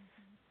 Yeah.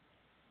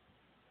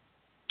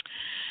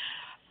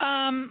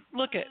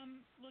 Look it.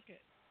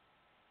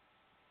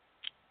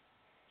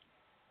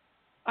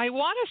 I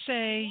want to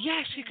say,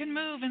 yes, you can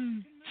move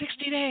in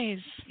 60 days.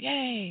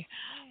 Yay.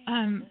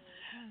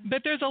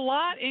 But there's a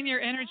lot in your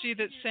energy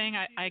that's saying,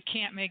 I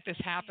can't make this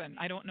happen.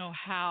 I don't know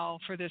how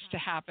for this to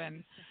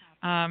happen.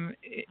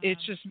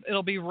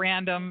 It'll be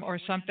random or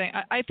something.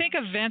 I think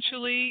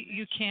eventually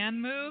you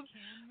can move,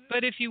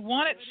 but if you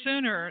want it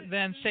sooner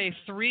than, say,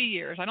 3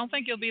 years, I don't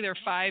think you'll be there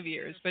 5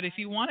 years, but if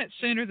you want it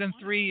sooner than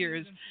 3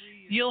 years,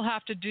 you'll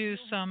have to do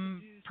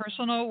some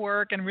personal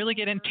work and really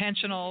get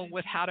intentional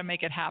with how to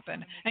make it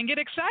happen and get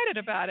excited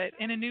about it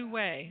in a new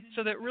way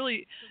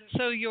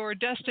so your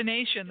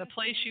destination, the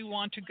place you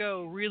want to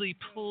go, really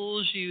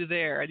pulls you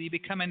there. You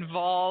become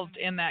involved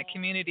in that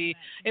community,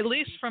 at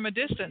least from a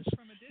distance.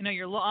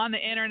 You're on the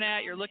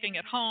internet, you're looking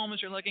at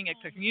homes, you're looking at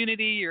the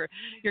community,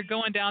 you're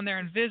going down there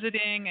and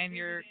visiting, and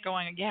you're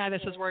going, yeah,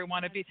 this is where I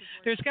want to be.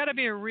 There's got to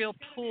be a real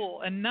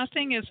pull, and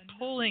nothing is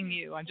pulling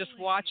you. I'm just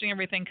watching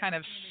everything kind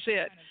of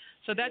sit.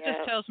 So that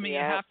just tells me you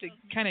have to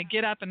kind of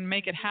get up and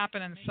make it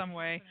happen in some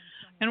way.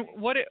 And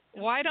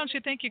why don't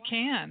you think you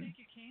can?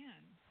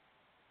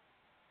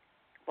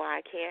 Why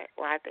I can't?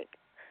 Well, I think,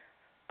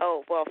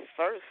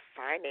 first,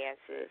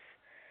 finances.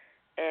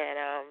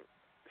 And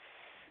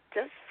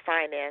just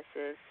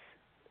finances.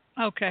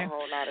 Okay. A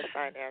whole lot of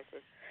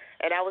finances.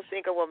 And I was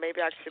thinking, maybe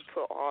I should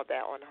put all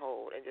that on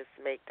hold and just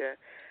make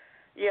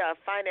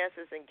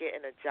finances and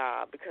getting a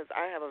job, because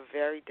I have a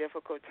very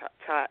difficult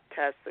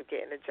test of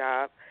getting a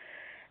job.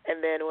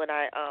 And then when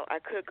I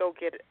could go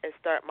get and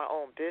start my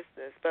own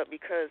business, but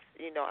because,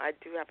 I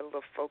do have a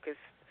little focus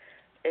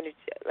and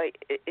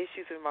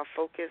issues with my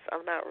focus,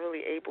 I'm not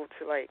really able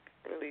to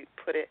really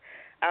put it.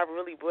 I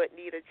really would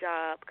need a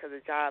job, because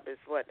a job is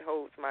what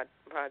holds my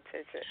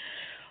attention.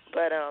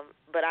 But I'm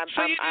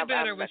do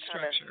better with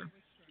structure.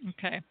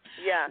 Okay.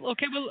 Yeah.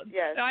 Okay. Well,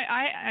 yes.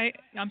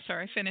 I'm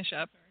sorry. Finish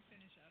up.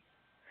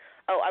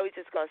 Oh, I was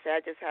just going to say, I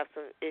just have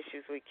some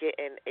issues with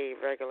getting a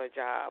regular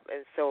job,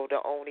 and so the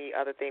only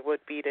other thing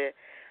would be to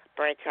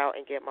branch out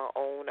and get my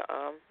own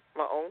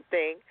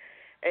thing,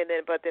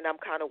 but then I'm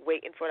kind of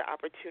waiting for the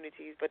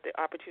opportunities. But the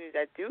opportunities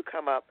that do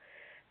come up,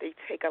 they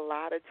take a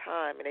lot of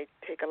time and they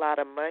take a lot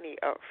of money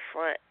up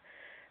front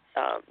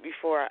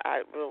before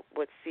I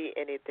would see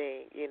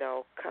anything,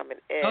 coming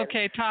in.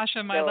 Okay,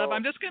 Tasha, my love,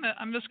 I'm just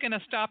gonna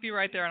stop you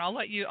right there, and I'll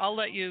let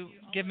you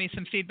give me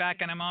some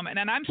feedback in a moment.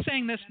 And I'm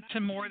saying this to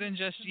more than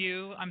just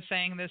you. I'm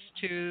saying this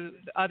to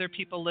other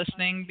people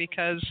listening,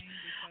 because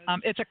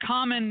it's a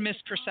common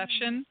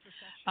misperception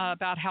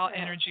about how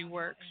energy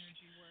works.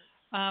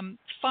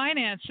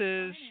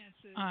 Finances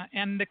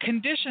and the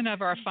condition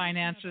of our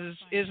finances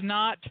is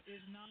not.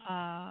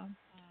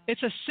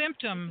 It's a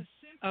symptom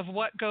of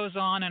what goes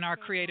on in our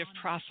creative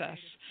process.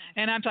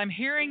 And as I'm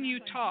hearing you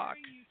talk,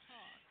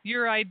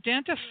 you're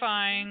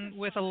identifying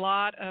with a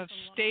lot of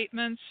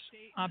statements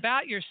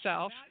about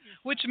yourself,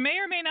 which may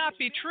or may not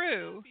be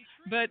true,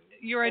 but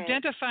you're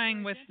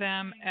identifying with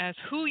them as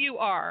who you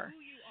are,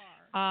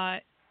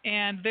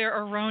 and they're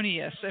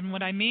erroneous. And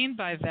what I mean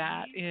by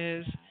that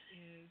is,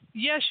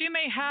 yes, you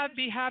may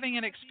be having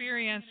an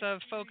experience of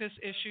focus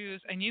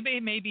issues, and you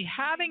may be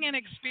having an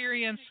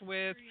experience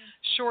with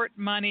short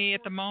money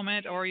at the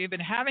moment, or you've been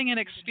having an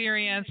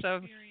experience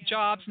of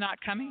jobs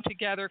not coming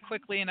together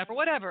quickly enough, or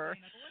whatever,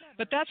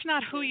 but that's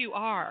not who you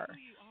are.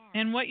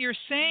 And what you're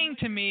saying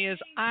to me is,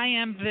 I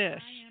am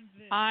this,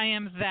 I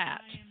am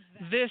that,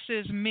 this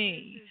is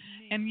me.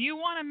 And you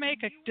want to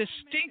make a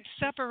distinct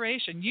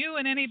separation, you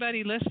and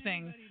anybody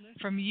listening,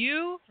 from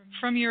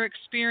your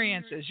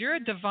experiences. You're a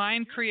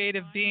divine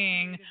creative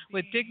being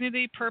with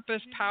dignity,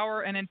 purpose,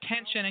 power, and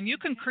intention, and you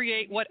can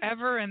create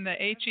whatever in the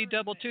HE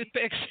double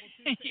toothpicks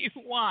you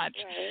want.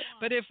 Right.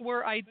 But if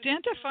we're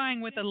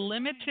identifying with a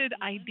limited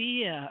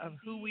idea of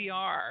who we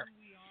are,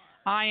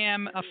 I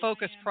am a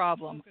focus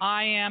problem,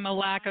 I am a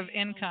lack of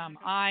income,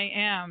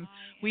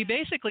 we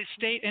basically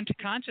state into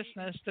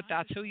consciousness that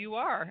that's who you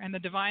are. And the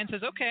divine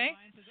says, okay,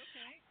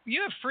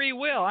 you have free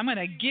will. I'm going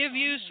to give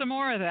you some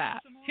more of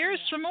that. Here's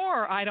some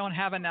more. I don't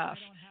have enough.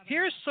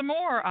 Here's some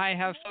more. I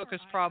have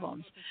focus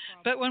problems.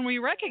 But when we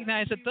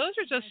recognize that those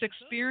are just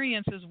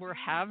experiences we're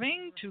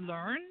having to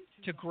learn,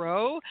 to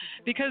grow,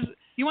 because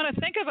you want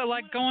to think of it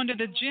like going to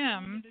the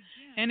gym,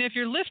 and if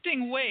you're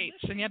lifting weights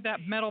and you have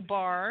that metal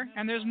bar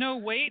and there's no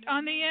weight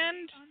on the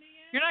end,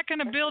 you're not going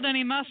to build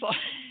any muscle,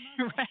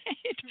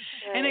 right?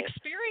 And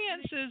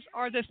experiences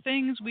are the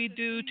things we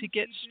do to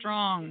get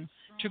strong,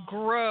 to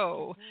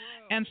grow.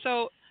 And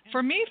so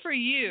for me, for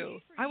you,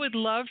 I would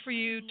love for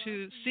you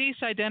to cease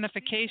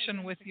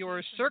identification with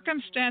your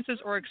circumstances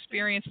or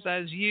experiences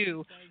as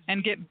you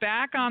and get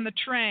back on the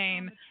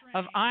train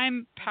of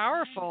I'm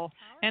powerful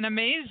and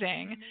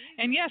amazing.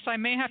 And yes, I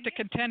may have to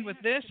contend with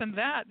this and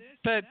that,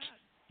 but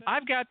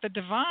I've got the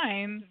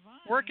divine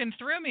working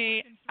through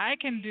me. I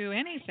can do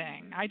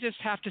anything. I just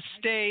have to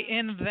stay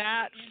in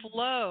that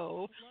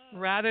flow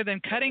rather than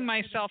cutting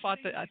myself at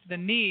the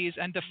knees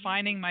and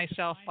defining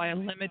myself by a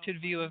limited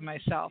view of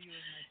myself.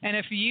 And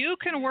if you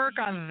can work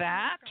on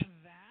that,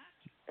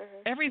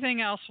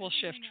 everything else will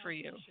shift for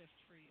you.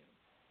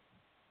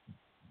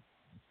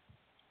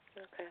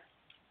 Okay.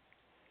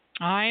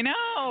 I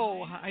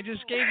know. I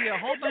just gave you a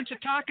whole bunch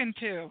of talking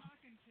to.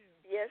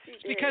 Yes, you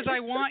did. Because I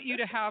want you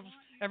to have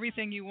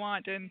everything you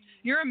want. And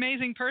you're an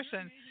amazing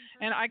person.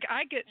 And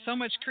I get so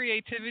much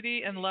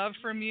creativity and love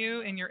from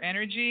you and your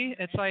energy.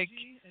 It's like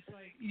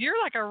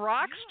you're like a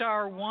rock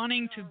star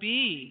wanting to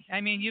be.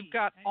 I mean, you've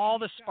got all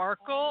the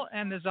sparkle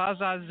and the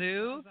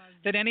zazazoo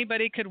that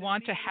anybody could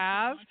want to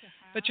have,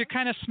 but you're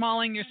kind of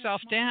smalling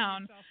yourself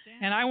down.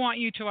 And I want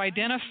you to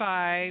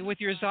identify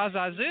with your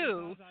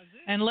zazazoo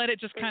and let it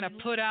just kind of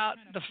put out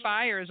the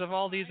fires of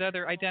all these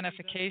other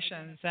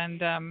identifications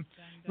and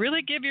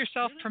really give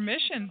yourself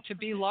permission to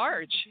be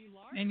large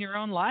in your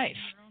own life.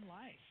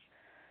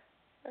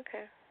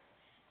 Okay.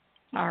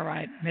 All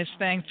right, Miss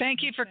Thang.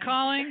 Thank you for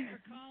calling.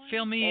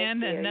 Fill me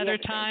in another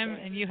time,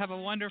 and you have a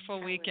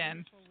wonderful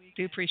weekend.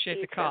 Do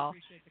appreciate the call.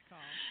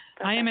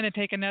 I am going to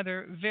take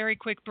another very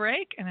quick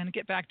break and then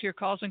get back to your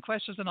calls and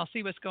questions, and I'll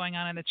see what's going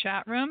on in the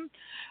chat room.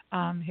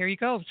 Here you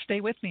go.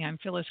 Stay with me. I'm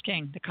Phyllis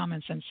King, the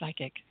Common Sense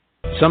Psychic.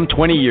 Some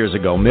 20 years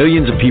ago,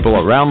 millions of people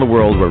around the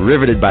world were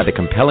riveted by the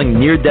compelling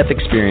near-death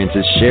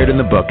experiences shared in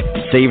the book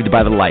Saved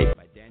by the Light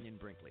by Daniel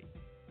Brinkley.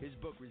 His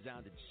book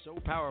resounded so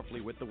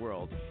powerfully with the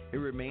world, it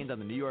remained on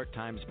the New York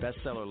Times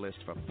bestseller list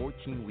for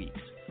 14 weeks.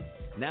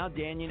 Now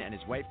Daniel and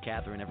his wife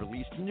Catherine have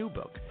released a new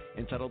book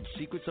entitled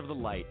Secrets of the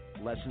Light,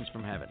 Lessons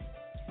from Heaven.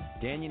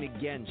 Daniel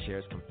again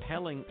shares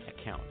compelling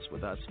accounts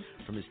with us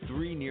from his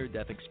 3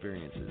 near-death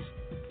experiences.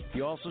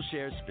 He also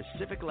shares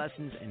specific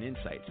lessons and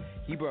insights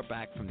he brought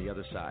back from the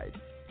other side.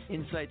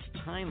 Insights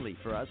timely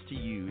for us to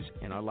use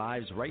in our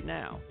lives right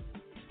now.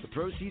 The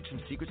proceeds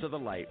from Secrets of the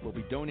Light will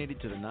be donated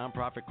to the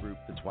nonprofit group,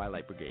 The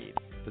Twilight Brigade.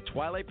 The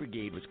Twilight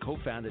Brigade was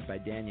co-founded by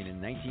Daniel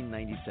in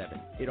 1997.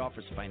 It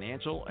offers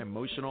financial,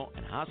 emotional,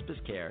 and hospice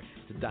care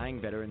to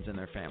dying veterans and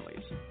their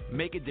families.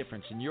 Make a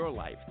difference in your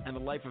life and the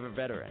life of a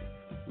veteran.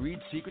 Read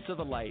Secrets of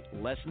the Light,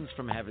 Lessons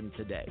from Heaven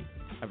today.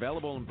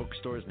 Available in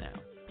bookstores now.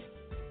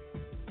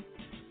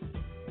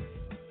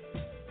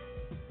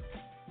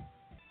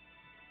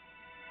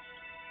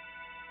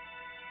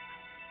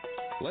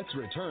 Let's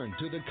return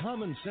to the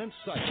Common Sense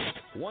Psychic.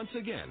 Once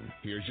again,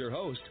 here's your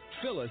host,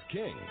 Phyllis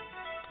King.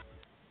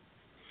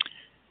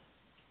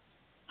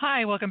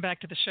 Hi, welcome back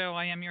to the show.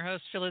 I am your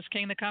host, Phyllis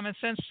King, the Common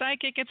Sense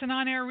Psychic. It's an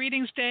on-air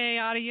readings day,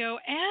 audio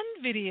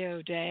and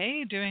video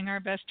day, doing our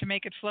best to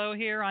make it flow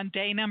here on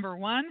day number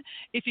 1.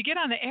 If you get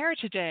on the air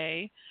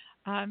today,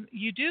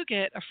 you do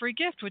get a free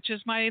gift, which is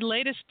my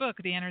latest book,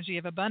 The Energy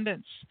of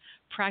Abundance.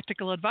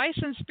 Practical advice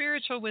and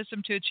spiritual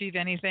wisdom to achieve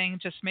anything.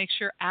 Just make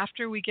sure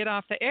after we get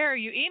off the air,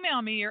 you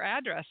email me your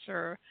address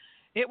or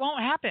it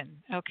won't happen,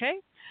 okay?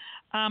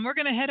 We're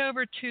going to head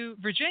over to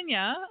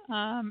Virginia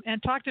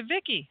and talk to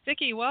Vicki.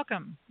 Vicki,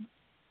 welcome.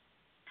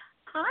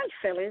 Hi,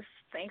 Phyllis.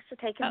 Thanks for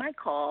taking my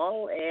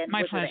call. And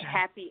my was pleasure. It a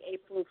happy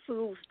April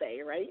Fool's Day,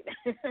 right?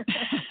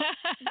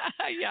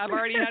 Yeah, I've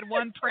already had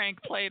one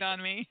prank played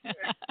on me.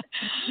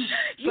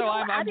 So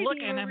I'm I didn't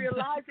looking even and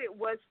realize it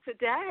was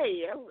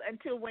today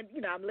until when,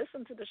 I'm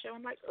listening to the show.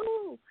 I'm like,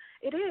 oh,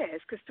 it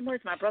is, because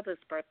tomorrow's my brother's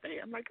birthday.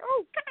 I'm like,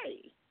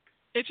 okay.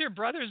 It's your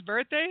brother's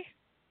birthday?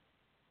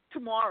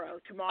 Tomorrow.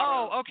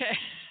 Oh, okay.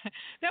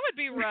 That would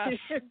be rough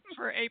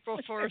for April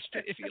 1st,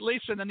 if you, at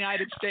least in the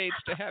United States,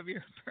 to have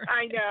your birthday.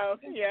 I know.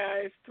 Yeah,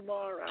 it's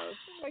tomorrow.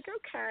 I'm like,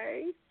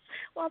 okay.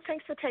 Well,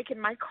 thanks for taking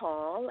my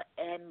call.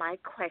 And my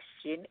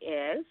question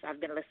is, I've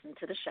been listening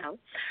to the show,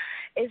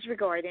 is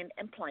regarding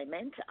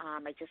employment.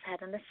 I just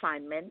had an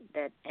assignment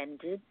that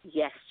ended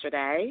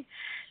yesterday.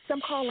 So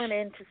I'm calling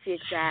in to see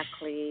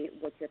exactly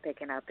what you're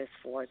picking up as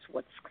far as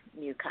what's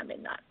new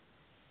coming up.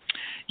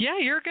 Yeah,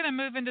 you're going to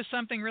move into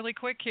something really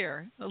quick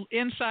here.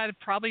 Inside of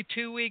probably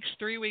 2 weeks,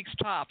 3 weeks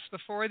tops,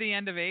 before the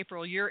end of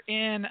April, you're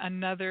in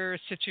another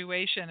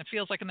situation. It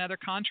feels like another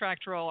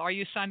contract role. Are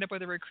you signed up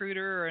with a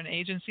recruiter or an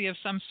agency of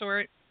some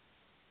sort?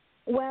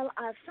 Well,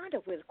 I've signed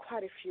up with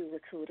quite a few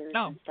recruiters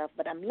and stuff,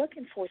 but I'm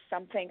looking for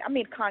something. I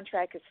mean,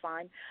 contract is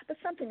fine, but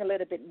something a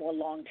little bit more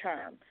long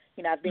term.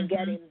 I've been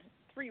getting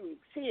 3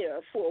 weeks here,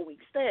 4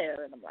 weeks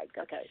there, and I'm like,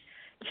 okay,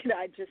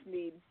 I just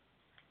need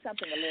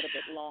something a little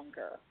bit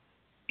longer.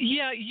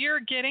 Yeah,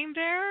 you're getting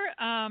there.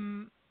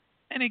 And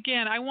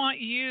again, I want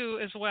you,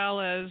 as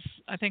well as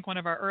I think one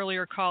of our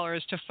earlier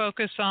callers, to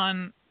focus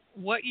on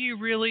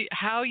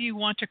how you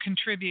want to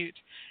contribute.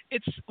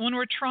 It's when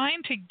we're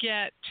trying to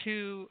get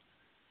to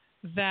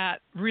that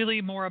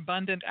really more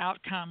abundant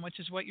outcome, which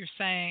is what you're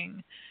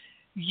saying,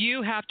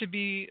 you have to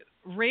be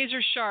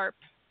razor sharp,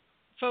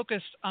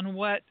 focused on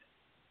what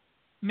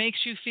makes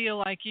you feel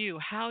like you,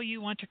 how you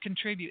want to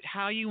contribute,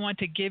 how you want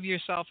to give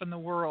yourself in the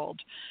world,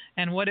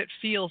 and what it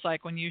feels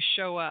like when you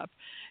show up.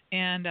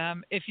 And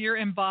if you're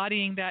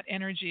embodying that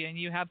energy and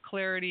you have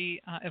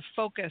clarity of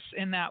focus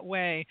in that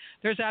way,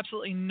 there's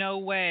absolutely no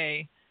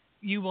way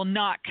you will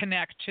not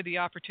connect to the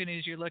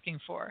opportunities you're looking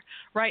for.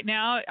 Right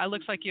now, it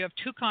looks like you have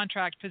 2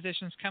 contract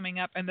positions coming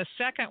up, and the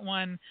second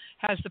one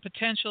has the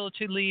potential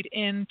to lead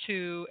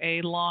into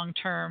a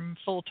long-term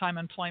full-time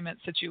employment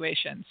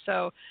situation.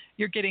 So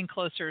you're getting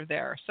closer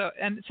there. So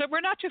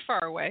we're not too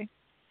far away.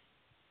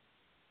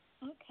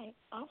 Okay.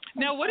 Awesome.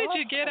 Now, what do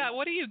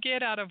you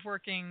get out of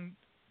working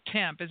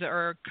temp? Is it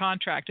or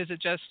contract? Is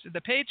it just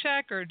the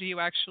paycheck, or do you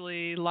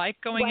actually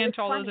like going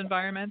into all those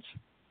environments?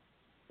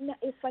 No,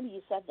 it's funny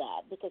you said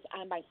that because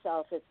I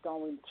myself is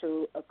going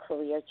through a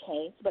career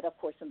change, but of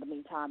course in the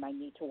meantime I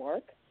need to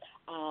work.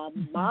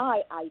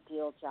 My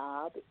ideal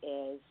job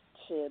is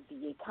to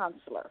be a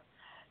counselor.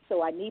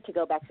 So I need to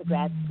go back to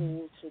grad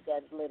school to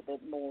get a little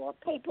bit more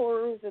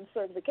papers and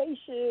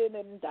certification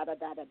and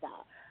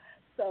da-da-da-da-da.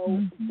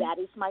 So that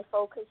is my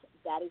focus.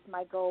 That is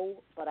my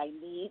goal. But I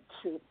need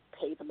to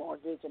pay the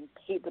mortgage and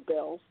pay the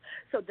bills.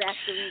 So that's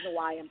the reason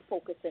why I'm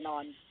focusing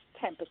on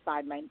temp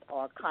assignment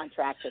or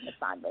contracting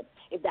assignment,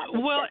 if that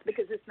makes sense,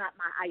 because it's not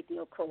my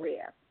ideal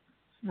career.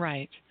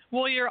 Right.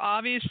 Well, you're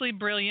obviously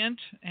brilliant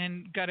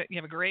and you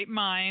have a great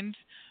mind,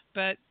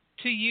 but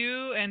to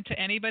you and to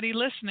anybody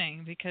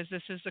listening, because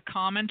this is a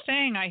common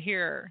thing I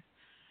hear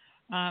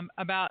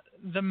about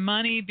the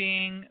money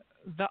being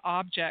the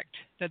object,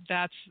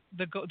 that's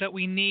that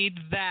we need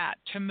that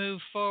to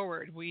move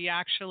forward. We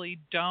actually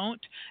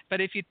don't. But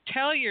if you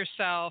tell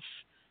yourself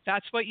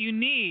that's what you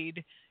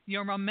need,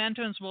 your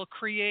momentums will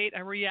create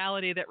a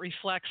reality that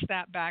reflects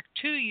that back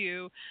to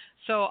you.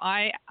 So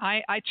I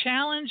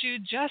challenge you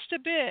just a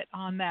bit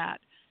on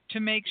that, to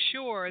make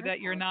sure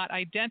that you're not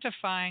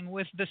identifying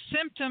with the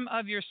symptom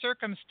of your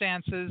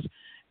circumstances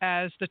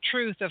as the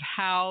truth of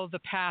how the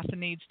path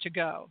needs to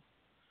go.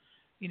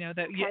 You know,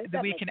 that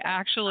we can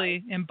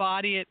actually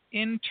embody it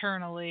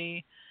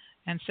internally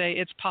and say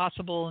it's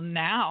possible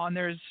now.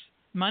 And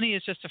money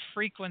is just a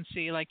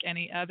frequency like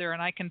any other,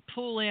 and I can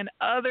pull in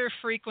other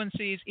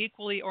frequencies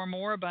equally or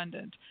more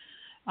abundant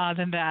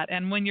than that.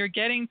 And when you're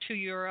getting to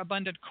your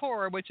abundant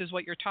core, which is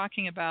what you're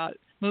talking about,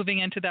 moving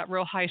into that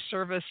real high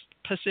service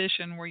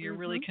position where you're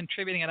really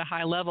contributing at a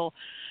high level,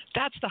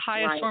 that's the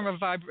highest form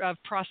of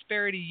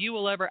prosperity you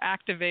will ever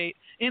activate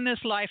in this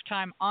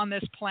lifetime on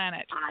this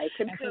planet. I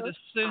concur. And so the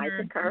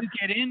sooner you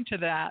get into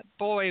that,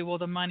 boy, will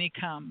the money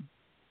come.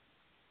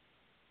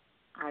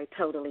 I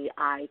totally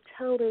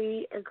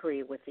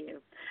agree with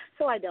you.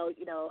 So I know,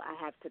 I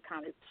have to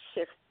kind of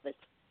shift the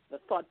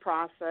thought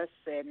process,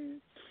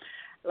 and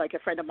like a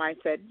friend of mine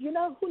said, who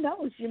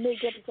knows? You may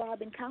get a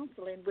job in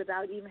counseling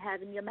without even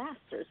having your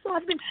master's. So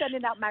I've been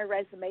sending out my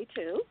resume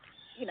too,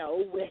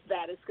 where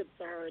that is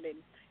concerned, and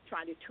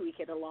trying to tweak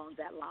it along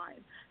that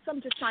line. So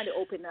I'm just trying to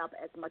open up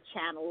as much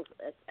channels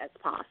as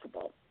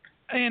possible.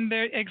 And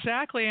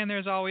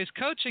there's always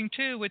coaching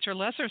too, which are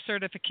lesser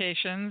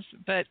certifications,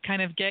 but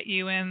kind of get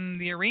you in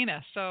the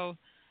arena. So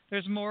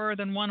there's more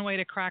than one way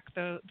to crack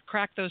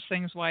those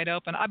things wide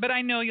open. But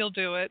I know you'll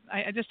do it.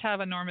 I just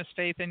have enormous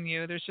faith in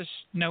you. There's just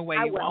no way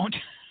you won't.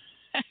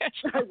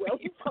 I will.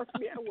 Trust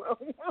me, I will.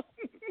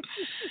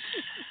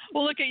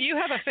 Well, look, you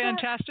have a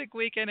fantastic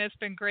weekend. It's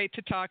been great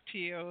to talk to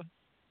you.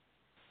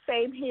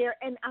 Same here.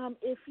 And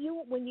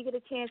when you get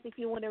a chance, if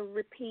you want to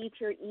repeat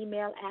your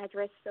email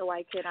address so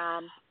I could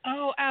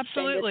Oh,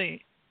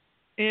 absolutely.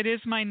 It is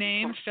my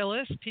name,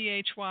 Phyllis,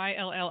 Phyllis,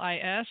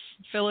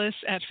 Phyllis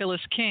at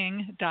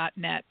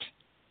phyllisking.net.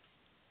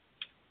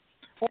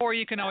 Or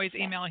you can always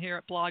email here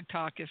at Blog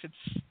Talk if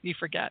you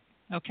forget.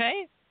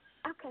 Okay?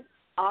 Okay.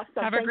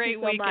 Awesome. Have a great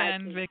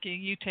weekend, much. Vicki.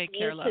 You take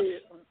care, love. Too.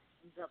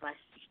 Bye-bye.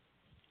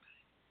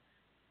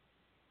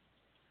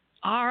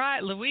 All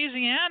right,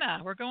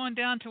 Louisiana. We're going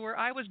down to where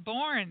I was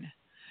born.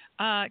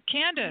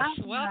 Candace,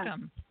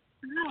 welcome.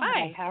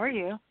 Hi. How are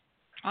you?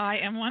 I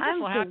am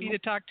wonderful. Happy to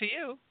talk to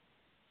you.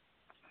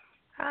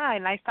 Hi.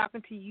 Nice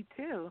talking to you,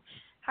 too.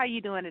 How are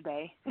you doing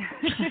today?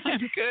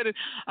 I'm good.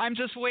 I'm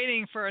just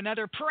waiting for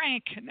another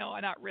prank. No,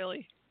 not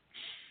really.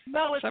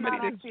 No, it's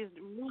not actually. It's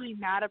really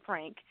not a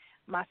prank.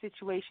 My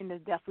situation is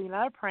definitely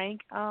not a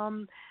prank.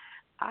 I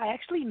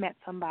actually met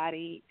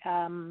somebody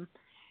cool.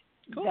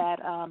 that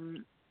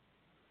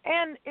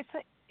and it's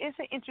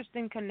an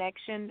interesting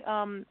connection.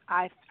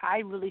 I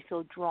really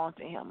feel drawn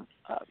to him.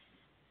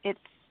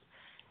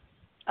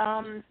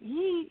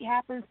 He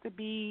happens to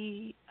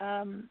be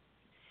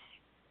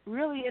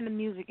really in the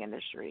music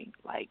industry,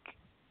 like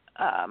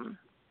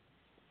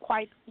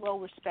quite well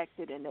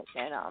respected in it,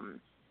 and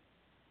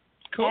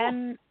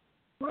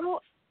cool.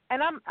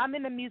 And I'm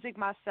in the music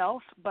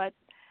myself, but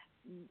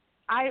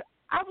I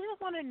really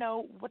want to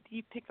know, what do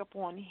you pick up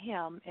on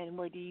him, and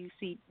where do you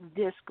see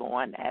this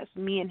going, as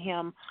me and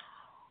him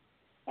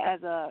as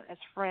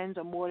friends,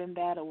 or more than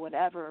that, or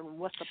whatever, and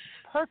what's the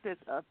purpose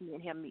of me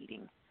and him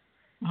meeting?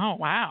 Oh,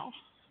 wow.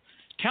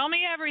 Tell me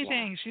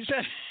everything, yeah. She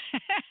said.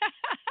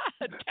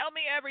 Tell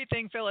me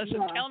everything, Phyllis,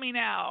 and tell me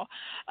now.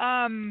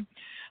 I'm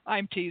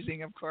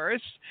teasing, of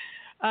course.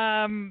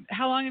 How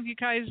long have you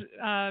guys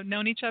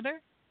known each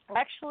other?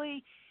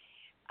 Actually,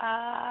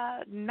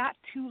 not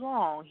too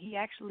long. He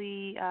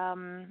actually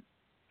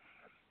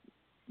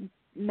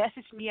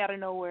messaged me out of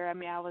nowhere. I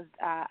mean,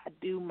 I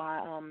do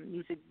my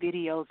music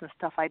videos and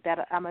stuff like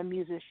that. I'm a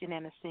musician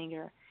and a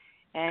singer,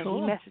 and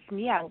cool. He messaged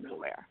me out of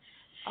nowhere.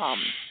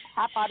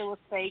 I thought it was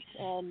fake,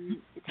 and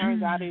it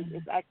turns out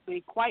it's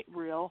actually quite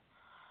real.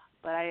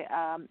 But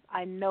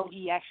I know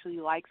he actually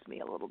likes me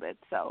a little bit.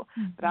 So,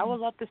 but I would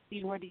love to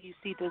see, where do you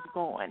see this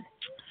going?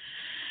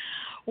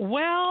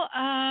 Well,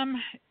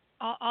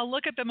 I'll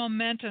look at the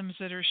momentums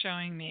that are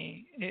showing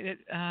me.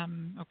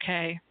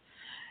 Okay.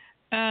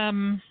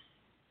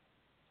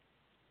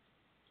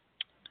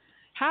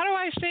 How do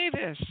I say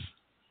this?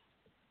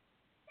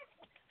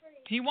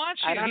 He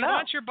wants you. He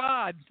wants your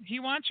bod. He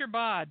wants your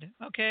bod.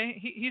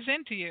 Okay, he's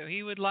into you.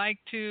 He would like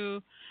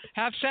to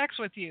have sex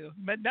with you,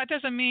 but that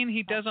doesn't mean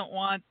he doesn't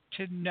want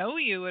to know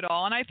you at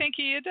all. And I think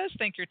he does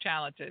think you're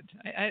talented.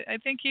 I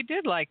think he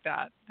did like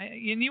that,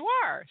 and you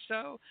are.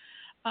 So,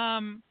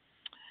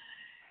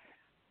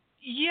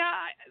 yeah,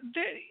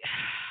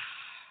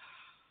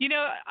 you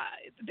know,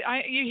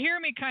 you hear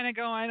me kind of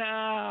going,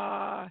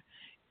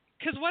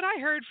 because what I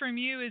heard from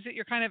you is that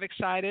you're kind of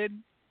excited,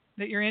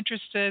 that you're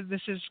interested.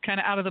 This is kind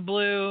of out of the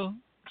blue.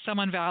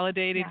 Someone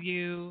validated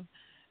you,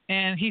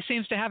 and he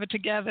seems to have it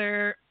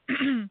together.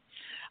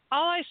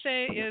 All I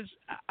say is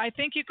I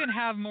think you can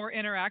have more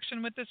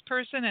interaction with this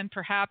person, and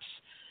perhaps,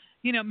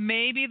 you know,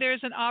 maybe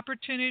there's an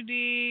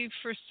opportunity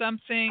for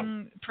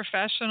something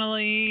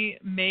professionally.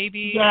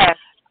 Maybe. Yes.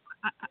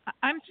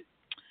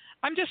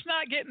 I'm just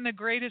not getting the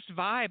greatest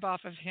vibe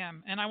off of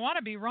him, and I want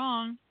to be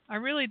wrong. I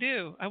really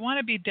do. I want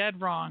to be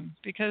dead wrong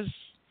because,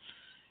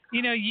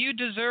 you know, you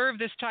deserve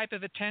this type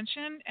of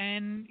attention,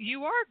 and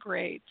you are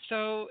great.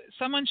 So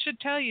someone should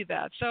tell you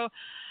that. So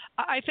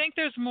I think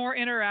there's more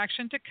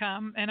interaction to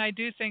come, and I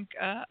do think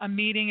a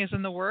meeting is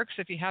in the works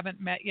if you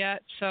haven't met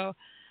yet. So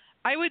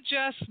I would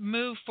just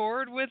move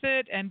forward with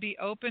it and be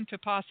open to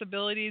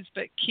possibilities,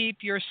 but keep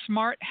your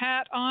smart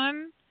hat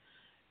on.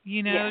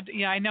 You know,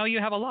 I know you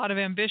have a lot of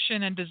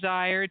ambition and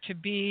desire to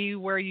be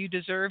where you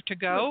deserve to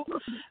go,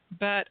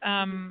 but,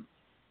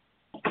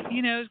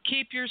 you know,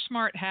 keep your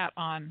smart hat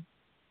on.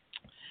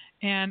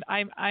 And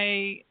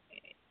and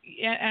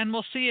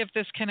we'll see if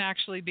this can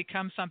actually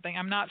become something.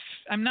 I'm not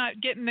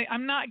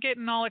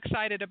getting all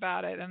excited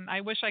about it, and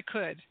I wish I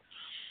could.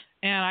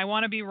 And I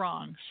want to be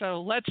wrong.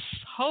 So let's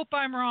hope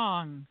I'm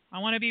wrong. I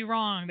want to be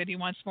wrong that he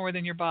wants more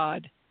than your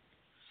bod.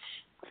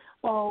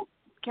 Well,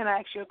 can I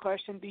ask you a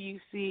question? Do you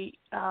see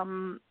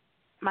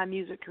my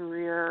music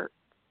career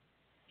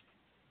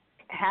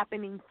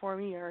happening for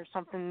me, or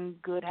something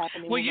good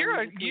happening? Well,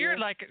 you're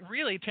like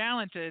really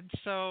talented,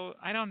 so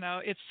I don't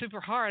know. It's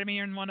super hard. I mean,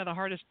 you're in one of the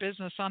hardest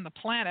business on the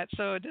planet,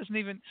 so it doesn't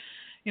even,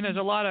 you know, there's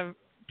a lot of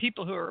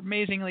people who are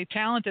amazingly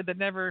talented that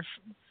never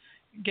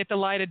get the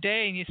light of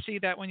day, and you see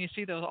that when you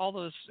see all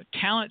those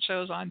talent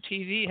shows on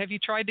TV. Have you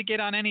tried to get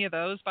on any of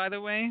those, by the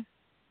way?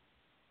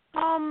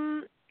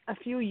 A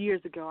few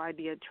years ago, I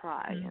did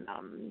try,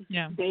 and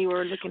yeah, they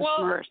were looking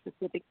for a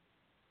specific.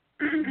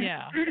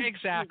 Yeah,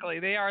 exactly.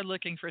 They are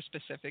looking for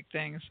specific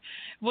things.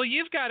 Well,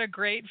 you've got a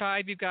great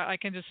vibe. I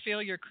can just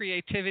feel your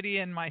creativity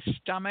in my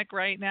stomach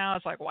right now.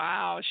 It's like,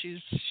 wow,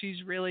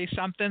 she's really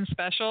something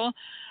special.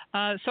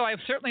 So I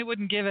certainly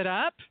wouldn't give it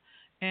up,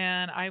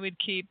 and I would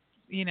keep,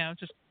 you know,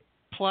 just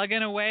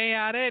plugging away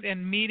at it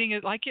and meeting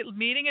as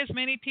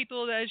many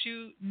people as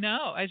you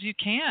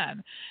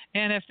can.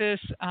 And if this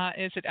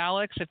is it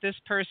Alex, if this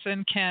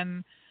person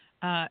can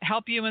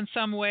help you in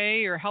some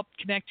way or help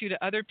connect you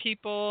to other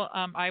people,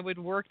 I would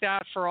work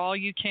that for all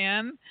you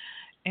can.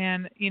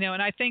 And, you know,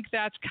 and I think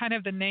that's kind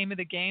of the name of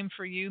the game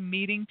for you,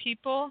 meeting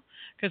people,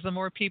 because the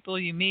more people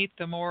you meet,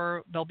 the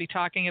more they'll be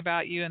talking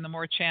about you and the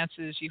more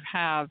chances you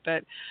have.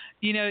 But,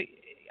 you know,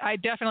 I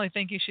definitely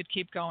think you should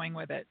keep going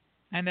with it,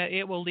 and that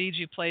it will lead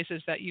you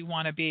places that you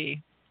want to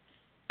be.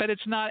 But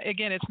it's not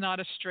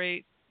a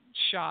straight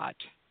shot.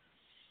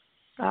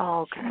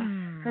 Oh,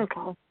 okay.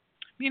 Okay.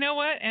 You know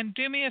what? And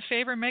do me a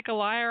favor, make a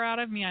liar out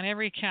of me on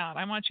every count.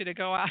 I want you to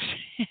go out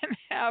and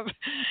have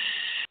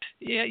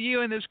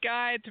you and this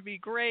guy to be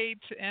great,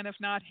 and if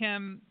not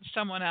him,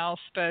 someone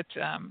else. But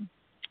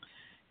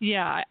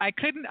I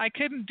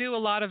couldn't do a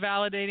lot of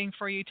validating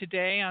for you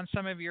today on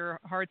some of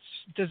your heart's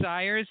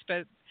desires,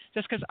 but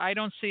just because I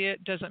don't see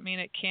it doesn't mean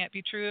it can't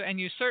be true. And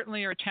you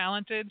certainly are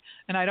talented,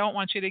 and I don't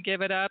want you to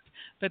give it up.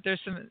 But there's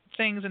some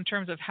things in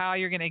terms of how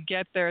you're going to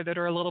get there that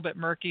are a little bit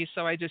murky.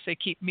 So I just say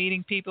keep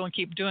meeting people and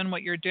keep doing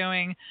what you're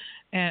doing,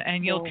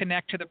 and you'll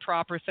connect to the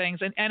proper things.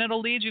 And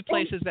it'll lead you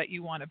places that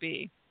you want to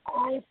be.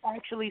 I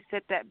actually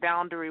set that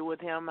boundary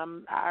with him.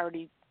 I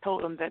already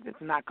told him that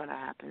it's not going to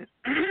happen.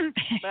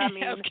 But I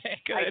mean,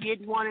 okay, good. I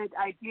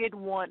did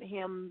want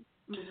him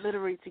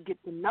literally to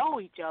get to know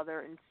each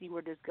other and see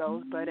where this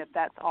goes. But if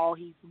that's all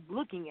he's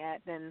looking at,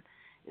 then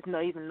it's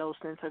no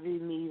sense of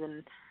me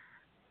even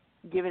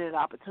giving it an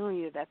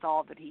opportunity. If that's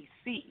all that he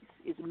sees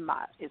is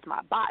my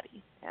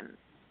body, and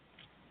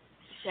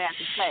sad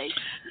to say.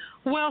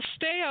 Well,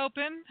 stay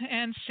open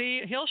and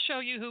see. He'll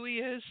show you who he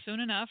is soon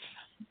enough,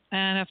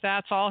 and if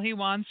that's all he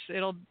wants,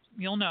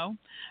 you'll know.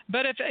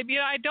 But if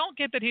I don't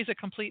get that he's a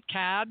complete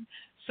cad,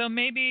 so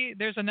maybe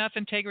there's enough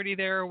integrity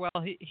there.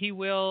 Well, he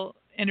will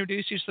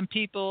introduce you to some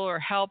people or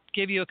help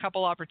give you a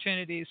couple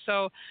opportunities.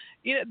 So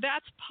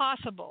that's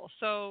possible.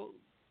 So,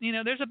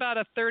 there's about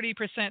a 30%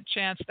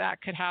 chance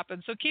that could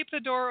happen. So keep the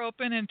door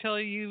open until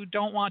you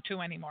don't want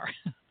to anymore.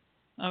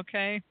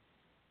 Okay?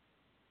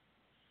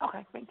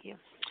 Okay, thank you.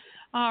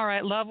 All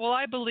right, love. Well,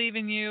 I believe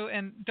in you,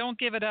 and don't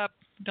give it up.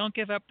 Don't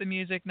give up the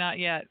music, not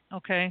yet.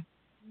 Okay?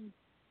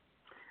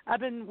 I've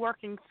been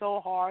working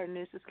so hard, and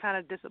it's just kind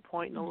of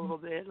disappointing a little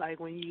bit. Like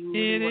when you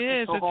It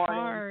really is. working so It's hard,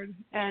 hard.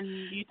 and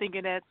you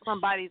thinking that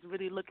somebody's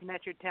really looking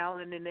at your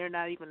talent, and they're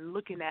not even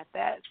looking at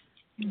that.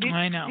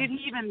 I know. Did he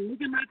even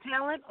look at my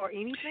talent or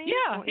anything?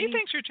 Yeah, or he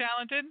thinks you're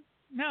talented.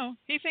 No,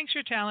 he thinks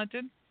you're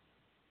talented.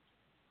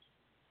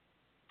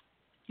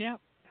 Yeah.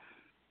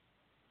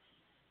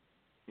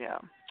 Yeah.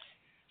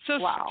 So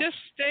Wow. just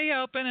stay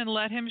open and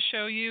let him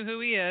show you who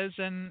he is,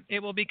 and it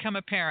will become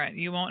apparent.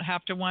 You won't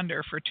have to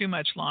wonder for too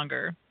much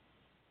longer.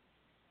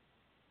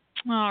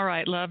 All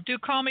right, love. Do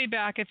call me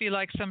back if you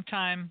like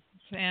sometime.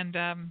 And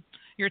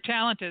you're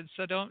talented,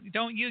 so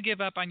don't you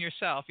give up on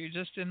yourself. You're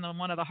just in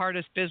one of the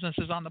hardest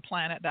businesses on the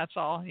planet. That's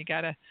all. You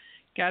gotta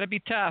be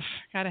tough.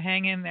 Gotta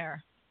hang in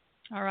there.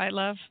 All right,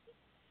 love.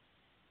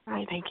 All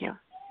right. Thank you.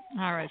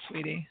 All right,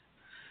 sweetie.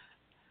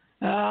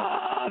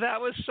 Oh, that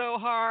was so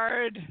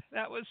hard.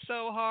 That was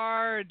so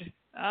hard.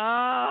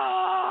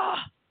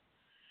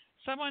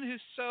 Someone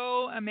who's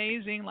so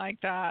amazing like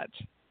that.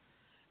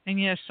 And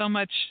he has so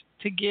much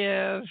to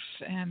give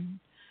and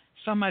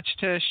so much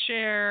to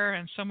share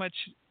and so much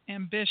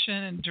ambition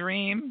and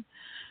dream.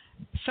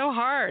 So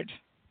hard.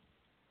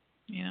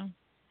 You know.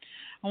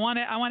 I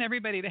want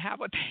everybody to have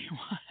what they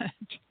want.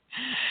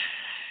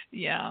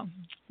 Yeah.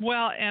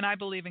 Well, and I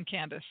believe in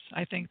Candace.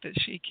 I think that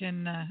she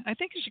can. I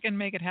think she can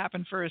make it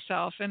happen for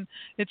herself. And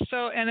it's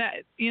so. And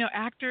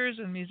actors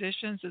and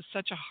musicians is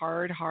such a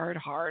hard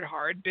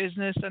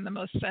business, and the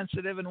most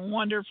sensitive and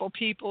wonderful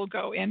people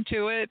go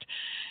into it,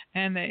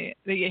 and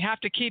you have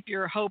to keep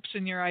your hopes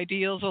and your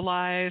ideals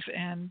alive,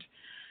 and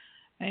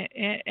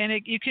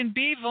you can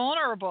be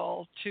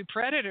vulnerable to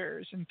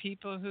predators and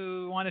people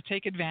who want to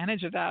take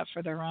advantage of that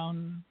for their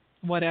own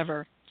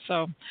whatever.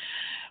 So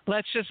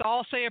let's just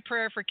all say a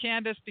prayer for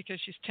Candace because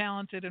she's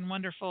talented and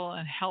wonderful,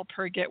 and help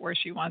her get where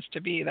she wants to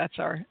be. That's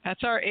our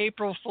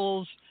April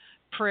Fool's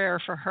prayer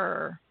for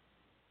her.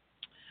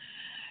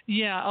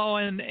 Yeah. Oh,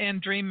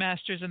 and Dream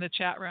Masters in the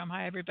chat room.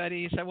 Hi,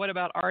 everybody. So what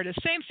about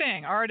artists? Same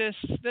thing.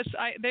 Artists.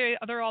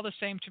 They're all the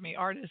same to me.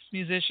 Artists,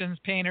 musicians,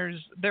 painters.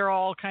 They're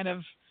all kind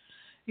of,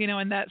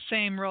 in that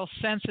same real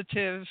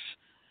sensitive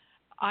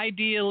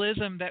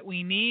idealism that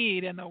we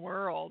need in the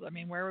world. I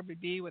mean, where would we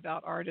be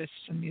without artists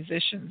and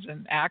musicians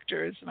and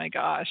actors? My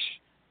gosh,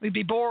 we'd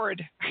be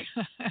bored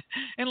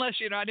unless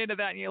you're not into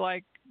that and you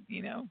like,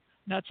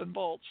 nuts and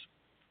bolts.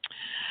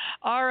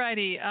 All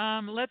righty.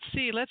 Let's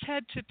see. Let's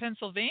head to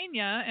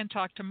Pennsylvania and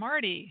talk to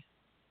Marty.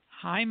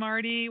 Hi,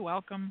 Marty.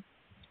 Welcome.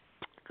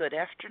 Good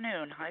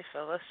afternoon. Hi,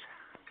 Phyllis.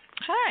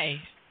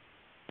 Hi.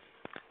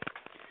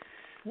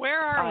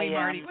 Where are we,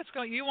 Marty? What's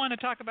going? You want to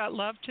talk about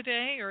love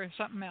today or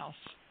something else?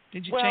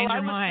 Did you change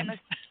your mind?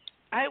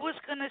 I was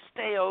going to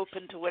stay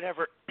open to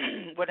whatever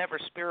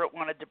spirit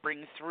wanted to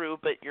bring through,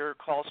 but your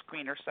call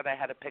screener said I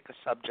had to pick a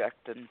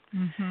subject, and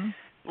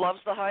love's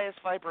the highest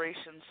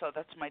vibration, so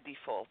that's my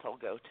default I'll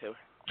go to.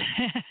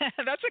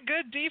 That's a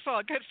good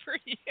default. Good for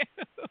you.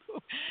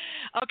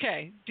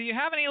 Okay. Do you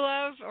have any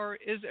love, or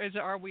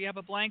we have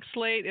a blank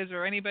slate? Is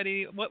there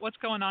anybody? What's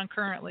going on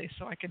currently,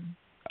 so I can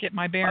get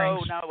my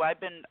bearings? Oh no,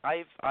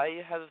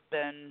 I have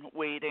been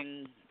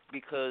waiting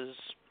because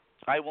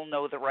I will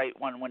know the right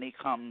one when he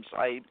comes.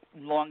 I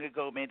long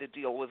ago made a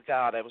deal with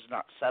God. I was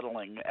not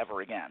settling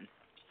ever again.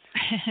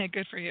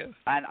 Good for you.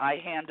 And I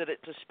handed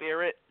it to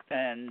Spirit,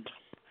 and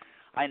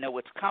I know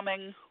it's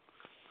coming,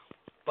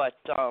 but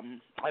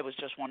I was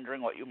just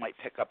wondering what you might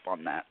pick up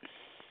on that.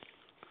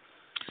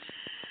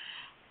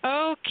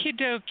 Okie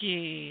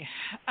dokie.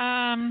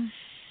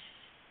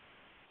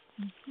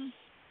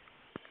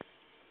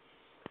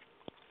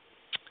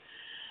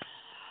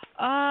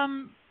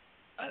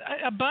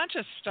 A bunch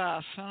of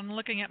stuff. I'm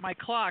looking at my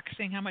clock,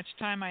 seeing how much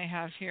time I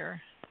have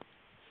here.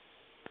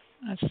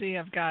 Let's see.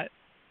 I've got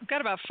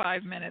about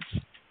 5 minutes.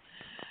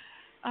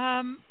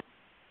 Well,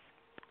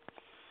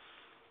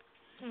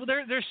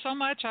 there's so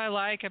much I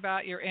like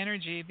about your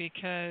energy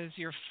because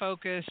you're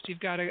focused. You've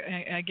got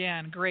a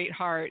great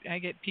heart. I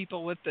get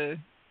people with the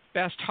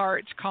best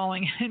hearts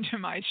calling into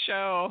my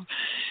show.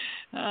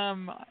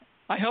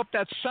 I hope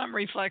that's some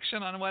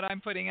reflection on what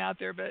I'm putting out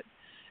there,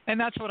 and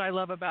that's what I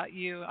love about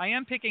you. I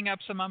am picking up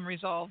some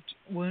unresolved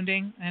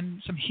wounding and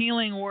some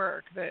healing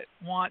work that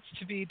wants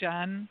to be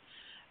done.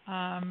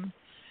 And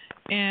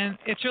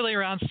it's really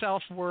around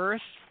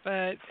self-worth,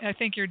 but I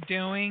think you're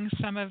doing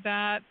some of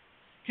that.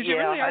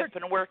 I've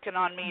been working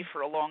on me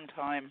for a long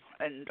time,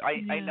 and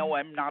I know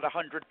I'm not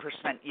 100%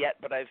 yet,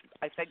 but I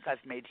think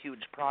I've made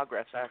huge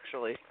progress,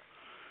 actually.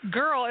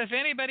 Girl, if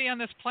anybody on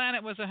this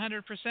planet was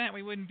 100%,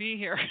 we wouldn't be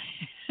here.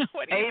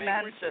 What do you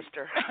Amen, think?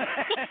 sister.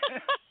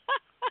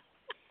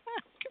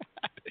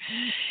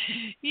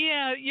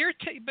 Yeah,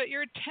 but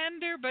you're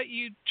tender, but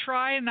you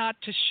try not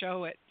to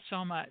show it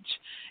so much.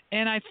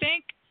 And I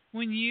think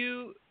when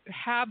you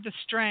have the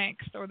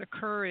strength or the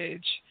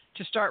courage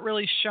to start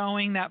really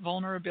showing that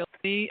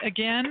vulnerability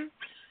again,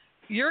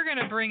 you're going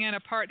to bring in a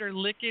partner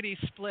lickety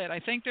split. I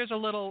think there's a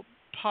little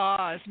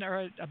pause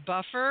or a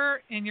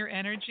buffer in your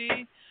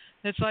energy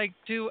that's like,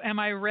 am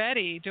I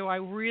ready? Do I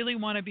really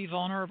want to be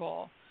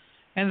vulnerable?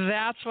 And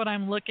that's what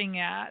I'm looking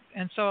at.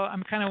 And so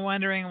I'm kind of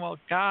wondering, well,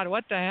 God,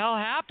 what the hell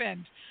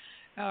happened?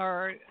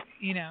 Or,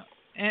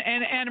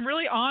 and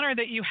really honor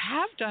that you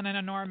have done an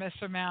enormous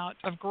amount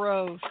of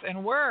growth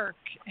and work,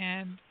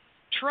 and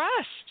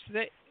trust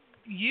that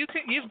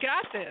you've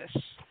got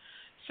this.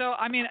 So,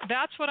 I mean,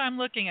 that's what I'm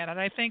looking at. And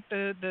I think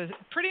the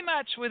pretty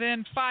much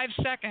within 5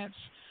 seconds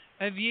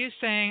of you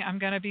saying, I'm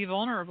going to be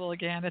vulnerable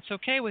again, it's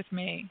okay with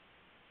me,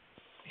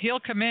 he'll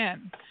come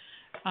in.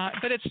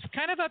 But it's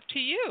kind of up to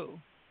you.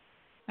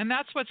 And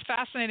that's what's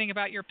fascinating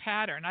about your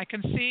pattern. I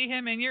can see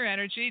him in your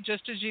energy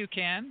just as you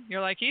can.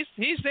 You're like,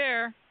 he's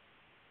there.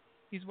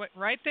 He's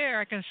right there.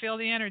 I can feel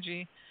the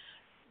energy.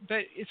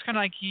 But it's kind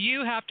of like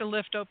you have to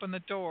lift open the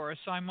door.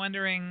 So I'm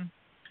wondering,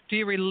 do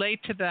you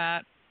relate to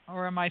that,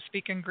 or am I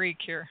speaking Greek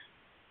here?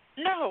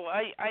 No,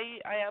 I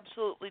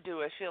absolutely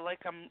do. I feel like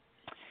I'm,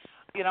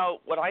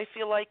 what I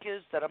feel like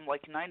is that I'm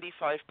like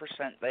 95%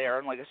 there.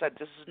 And like I said,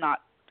 this is not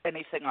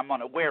anything I'm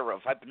unaware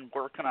of. I've been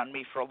working on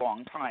me for a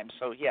long time.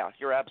 So, yeah,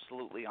 you're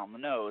absolutely on the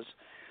nose.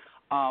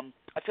 I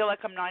feel like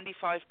I'm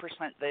 95%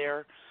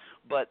 there,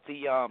 but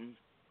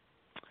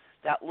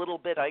that little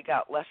bit I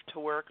got left to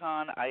work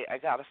on, I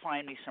got to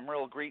find me some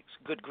real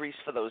good grease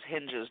for those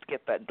hinges to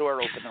get that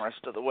door open the rest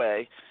of the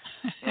way,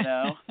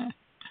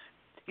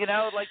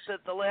 like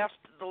the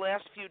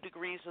last few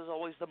degrees is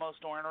always the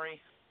most ornery.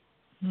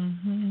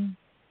 Mhm.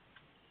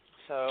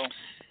 So.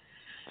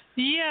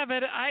 Yeah,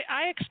 but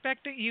I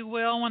expect that you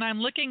will. When I'm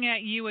looking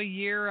at you a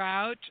year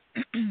out,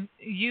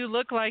 you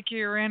look like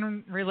you're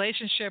in a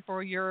relationship,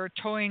 or you're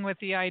toying with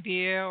the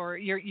idea, or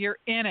you're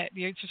in it.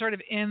 You're sort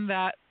of in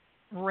that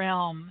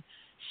realm.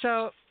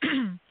 So,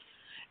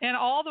 and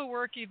all the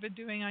work you've been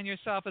doing on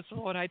yourself, is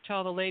what I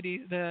tell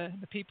the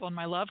people in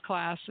my love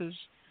class is,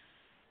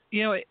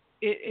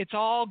 it's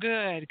all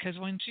good, because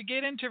once you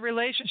get into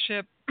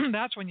relationship,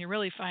 that's when you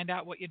really find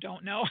out what you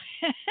don't know.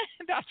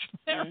 That's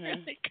when it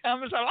really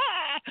comes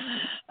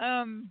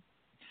up.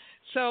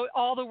 So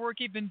all the work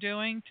you've been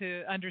doing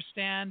to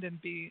understand and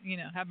be,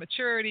 have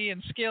maturity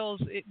and skills,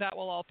 that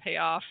will all pay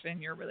off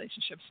in your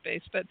relationship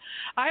space. But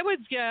I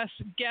would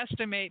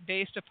guesstimate,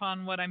 based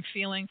upon what I'm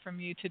feeling from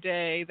you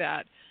today,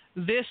 that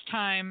this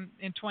time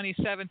in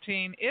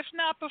 2017, if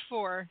not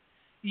before,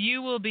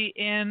 you will be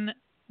in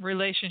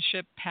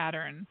relationship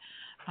pattern.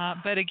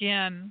 But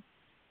again,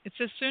 it's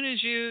as soon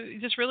as you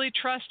just really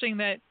trusting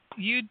that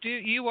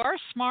you are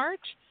smart,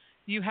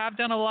 you have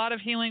done a lot of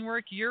healing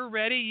work, you're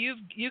ready,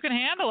 you can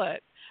handle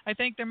it. I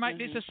think there might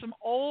be just some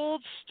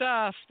old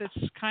stuff that's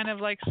kind of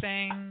like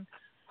saying,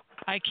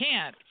 I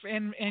can't,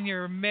 and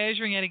you're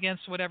measuring it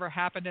against whatever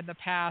happened in the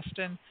past,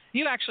 and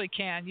you actually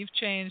can. You've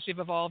changed, you've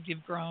evolved,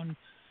 you've grown.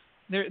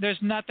 There's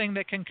nothing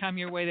that can come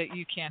your way that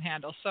you can't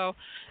handle. So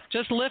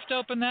just lift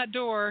open that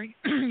door,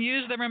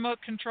 use the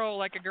remote control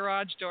like a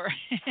garage door,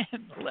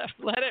 and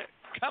let it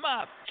come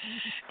up.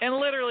 And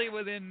literally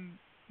within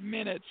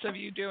minutes of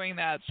you doing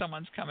that,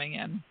 someone's coming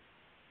in.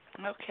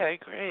 Okay,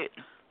 great.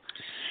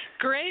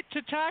 Great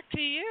to talk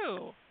to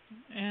you.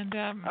 And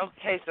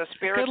okay, so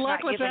Spirit's good luck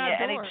not with giving that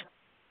you door.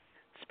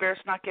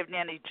 Spirit's not giving you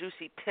any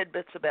juicy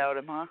tidbits about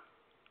him, huh?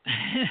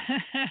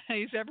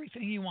 He's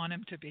everything you want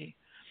him to be.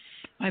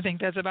 I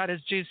think that's about as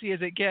juicy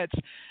as it gets.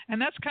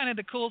 And that's kind of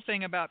the cool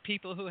thing about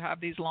people who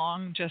have these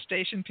long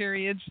gestation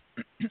periods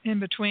in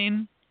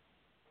between,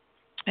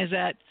 is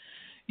that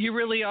you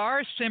really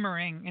are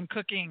simmering and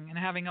cooking and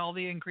having all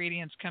the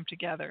ingredients come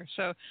together.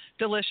 So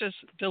delicious,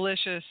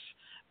 delicious.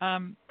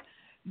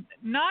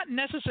 Not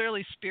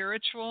necessarily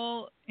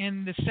spiritual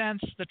in the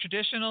sense, the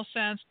traditional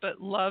sense, but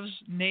loves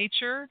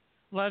nature,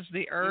 loves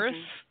the earth,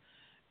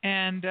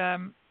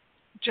 and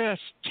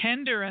just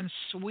tender and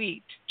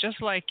sweet,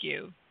 just like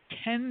you.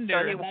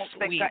 Tender and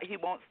sweet. He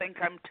won't think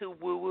I'm too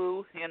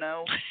woo-woo,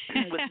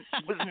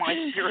 with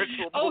my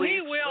spiritual beliefs. Oh, he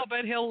will,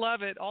 but he'll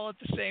love it all at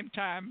the same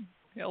time.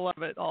 He'll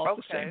love it all at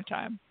the same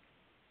time.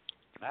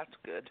 That's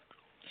good.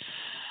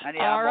 And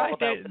yeah, I'm all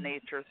about the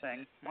nature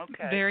thing.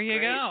 Okay. There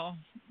you go.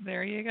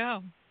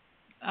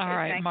 All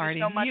right, Marty.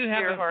 Thank you so much,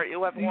 dear.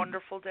 You have a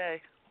wonderful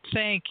day.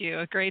 Thank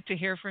you. Great to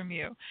hear from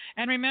you.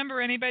 And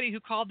remember, anybody who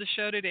called the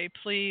show today,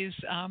 please,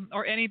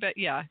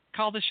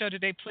 call the show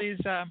today, please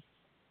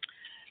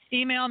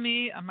email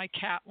me. My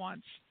cat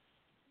wants,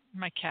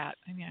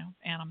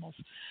 animals.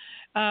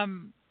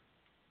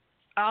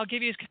 I'll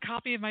give you a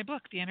copy of my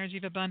book, The Energy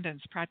of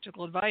Abundance,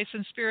 Practical Advice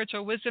and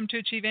Spiritual Wisdom to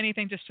Achieve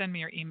Anything. Just send me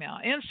your email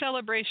in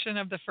celebration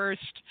of the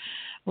first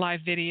live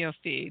video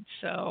feed.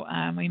 So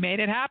we made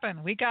it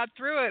happen. We got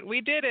through it.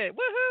 We did it.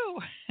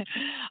 Woohoo!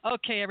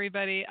 Okay,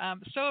 everybody.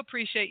 So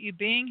appreciate you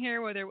being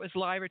here, whether it was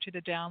live or to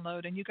the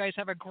download. And you guys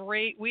have a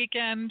great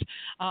weekend.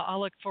 I'll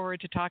look forward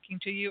to talking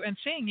to you and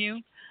seeing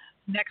you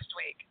next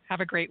week.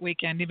 Have a great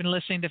weekend. You've been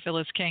listening to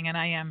Phyllis King, and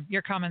I am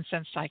your Common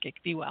Sense Psychic.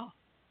 Be well.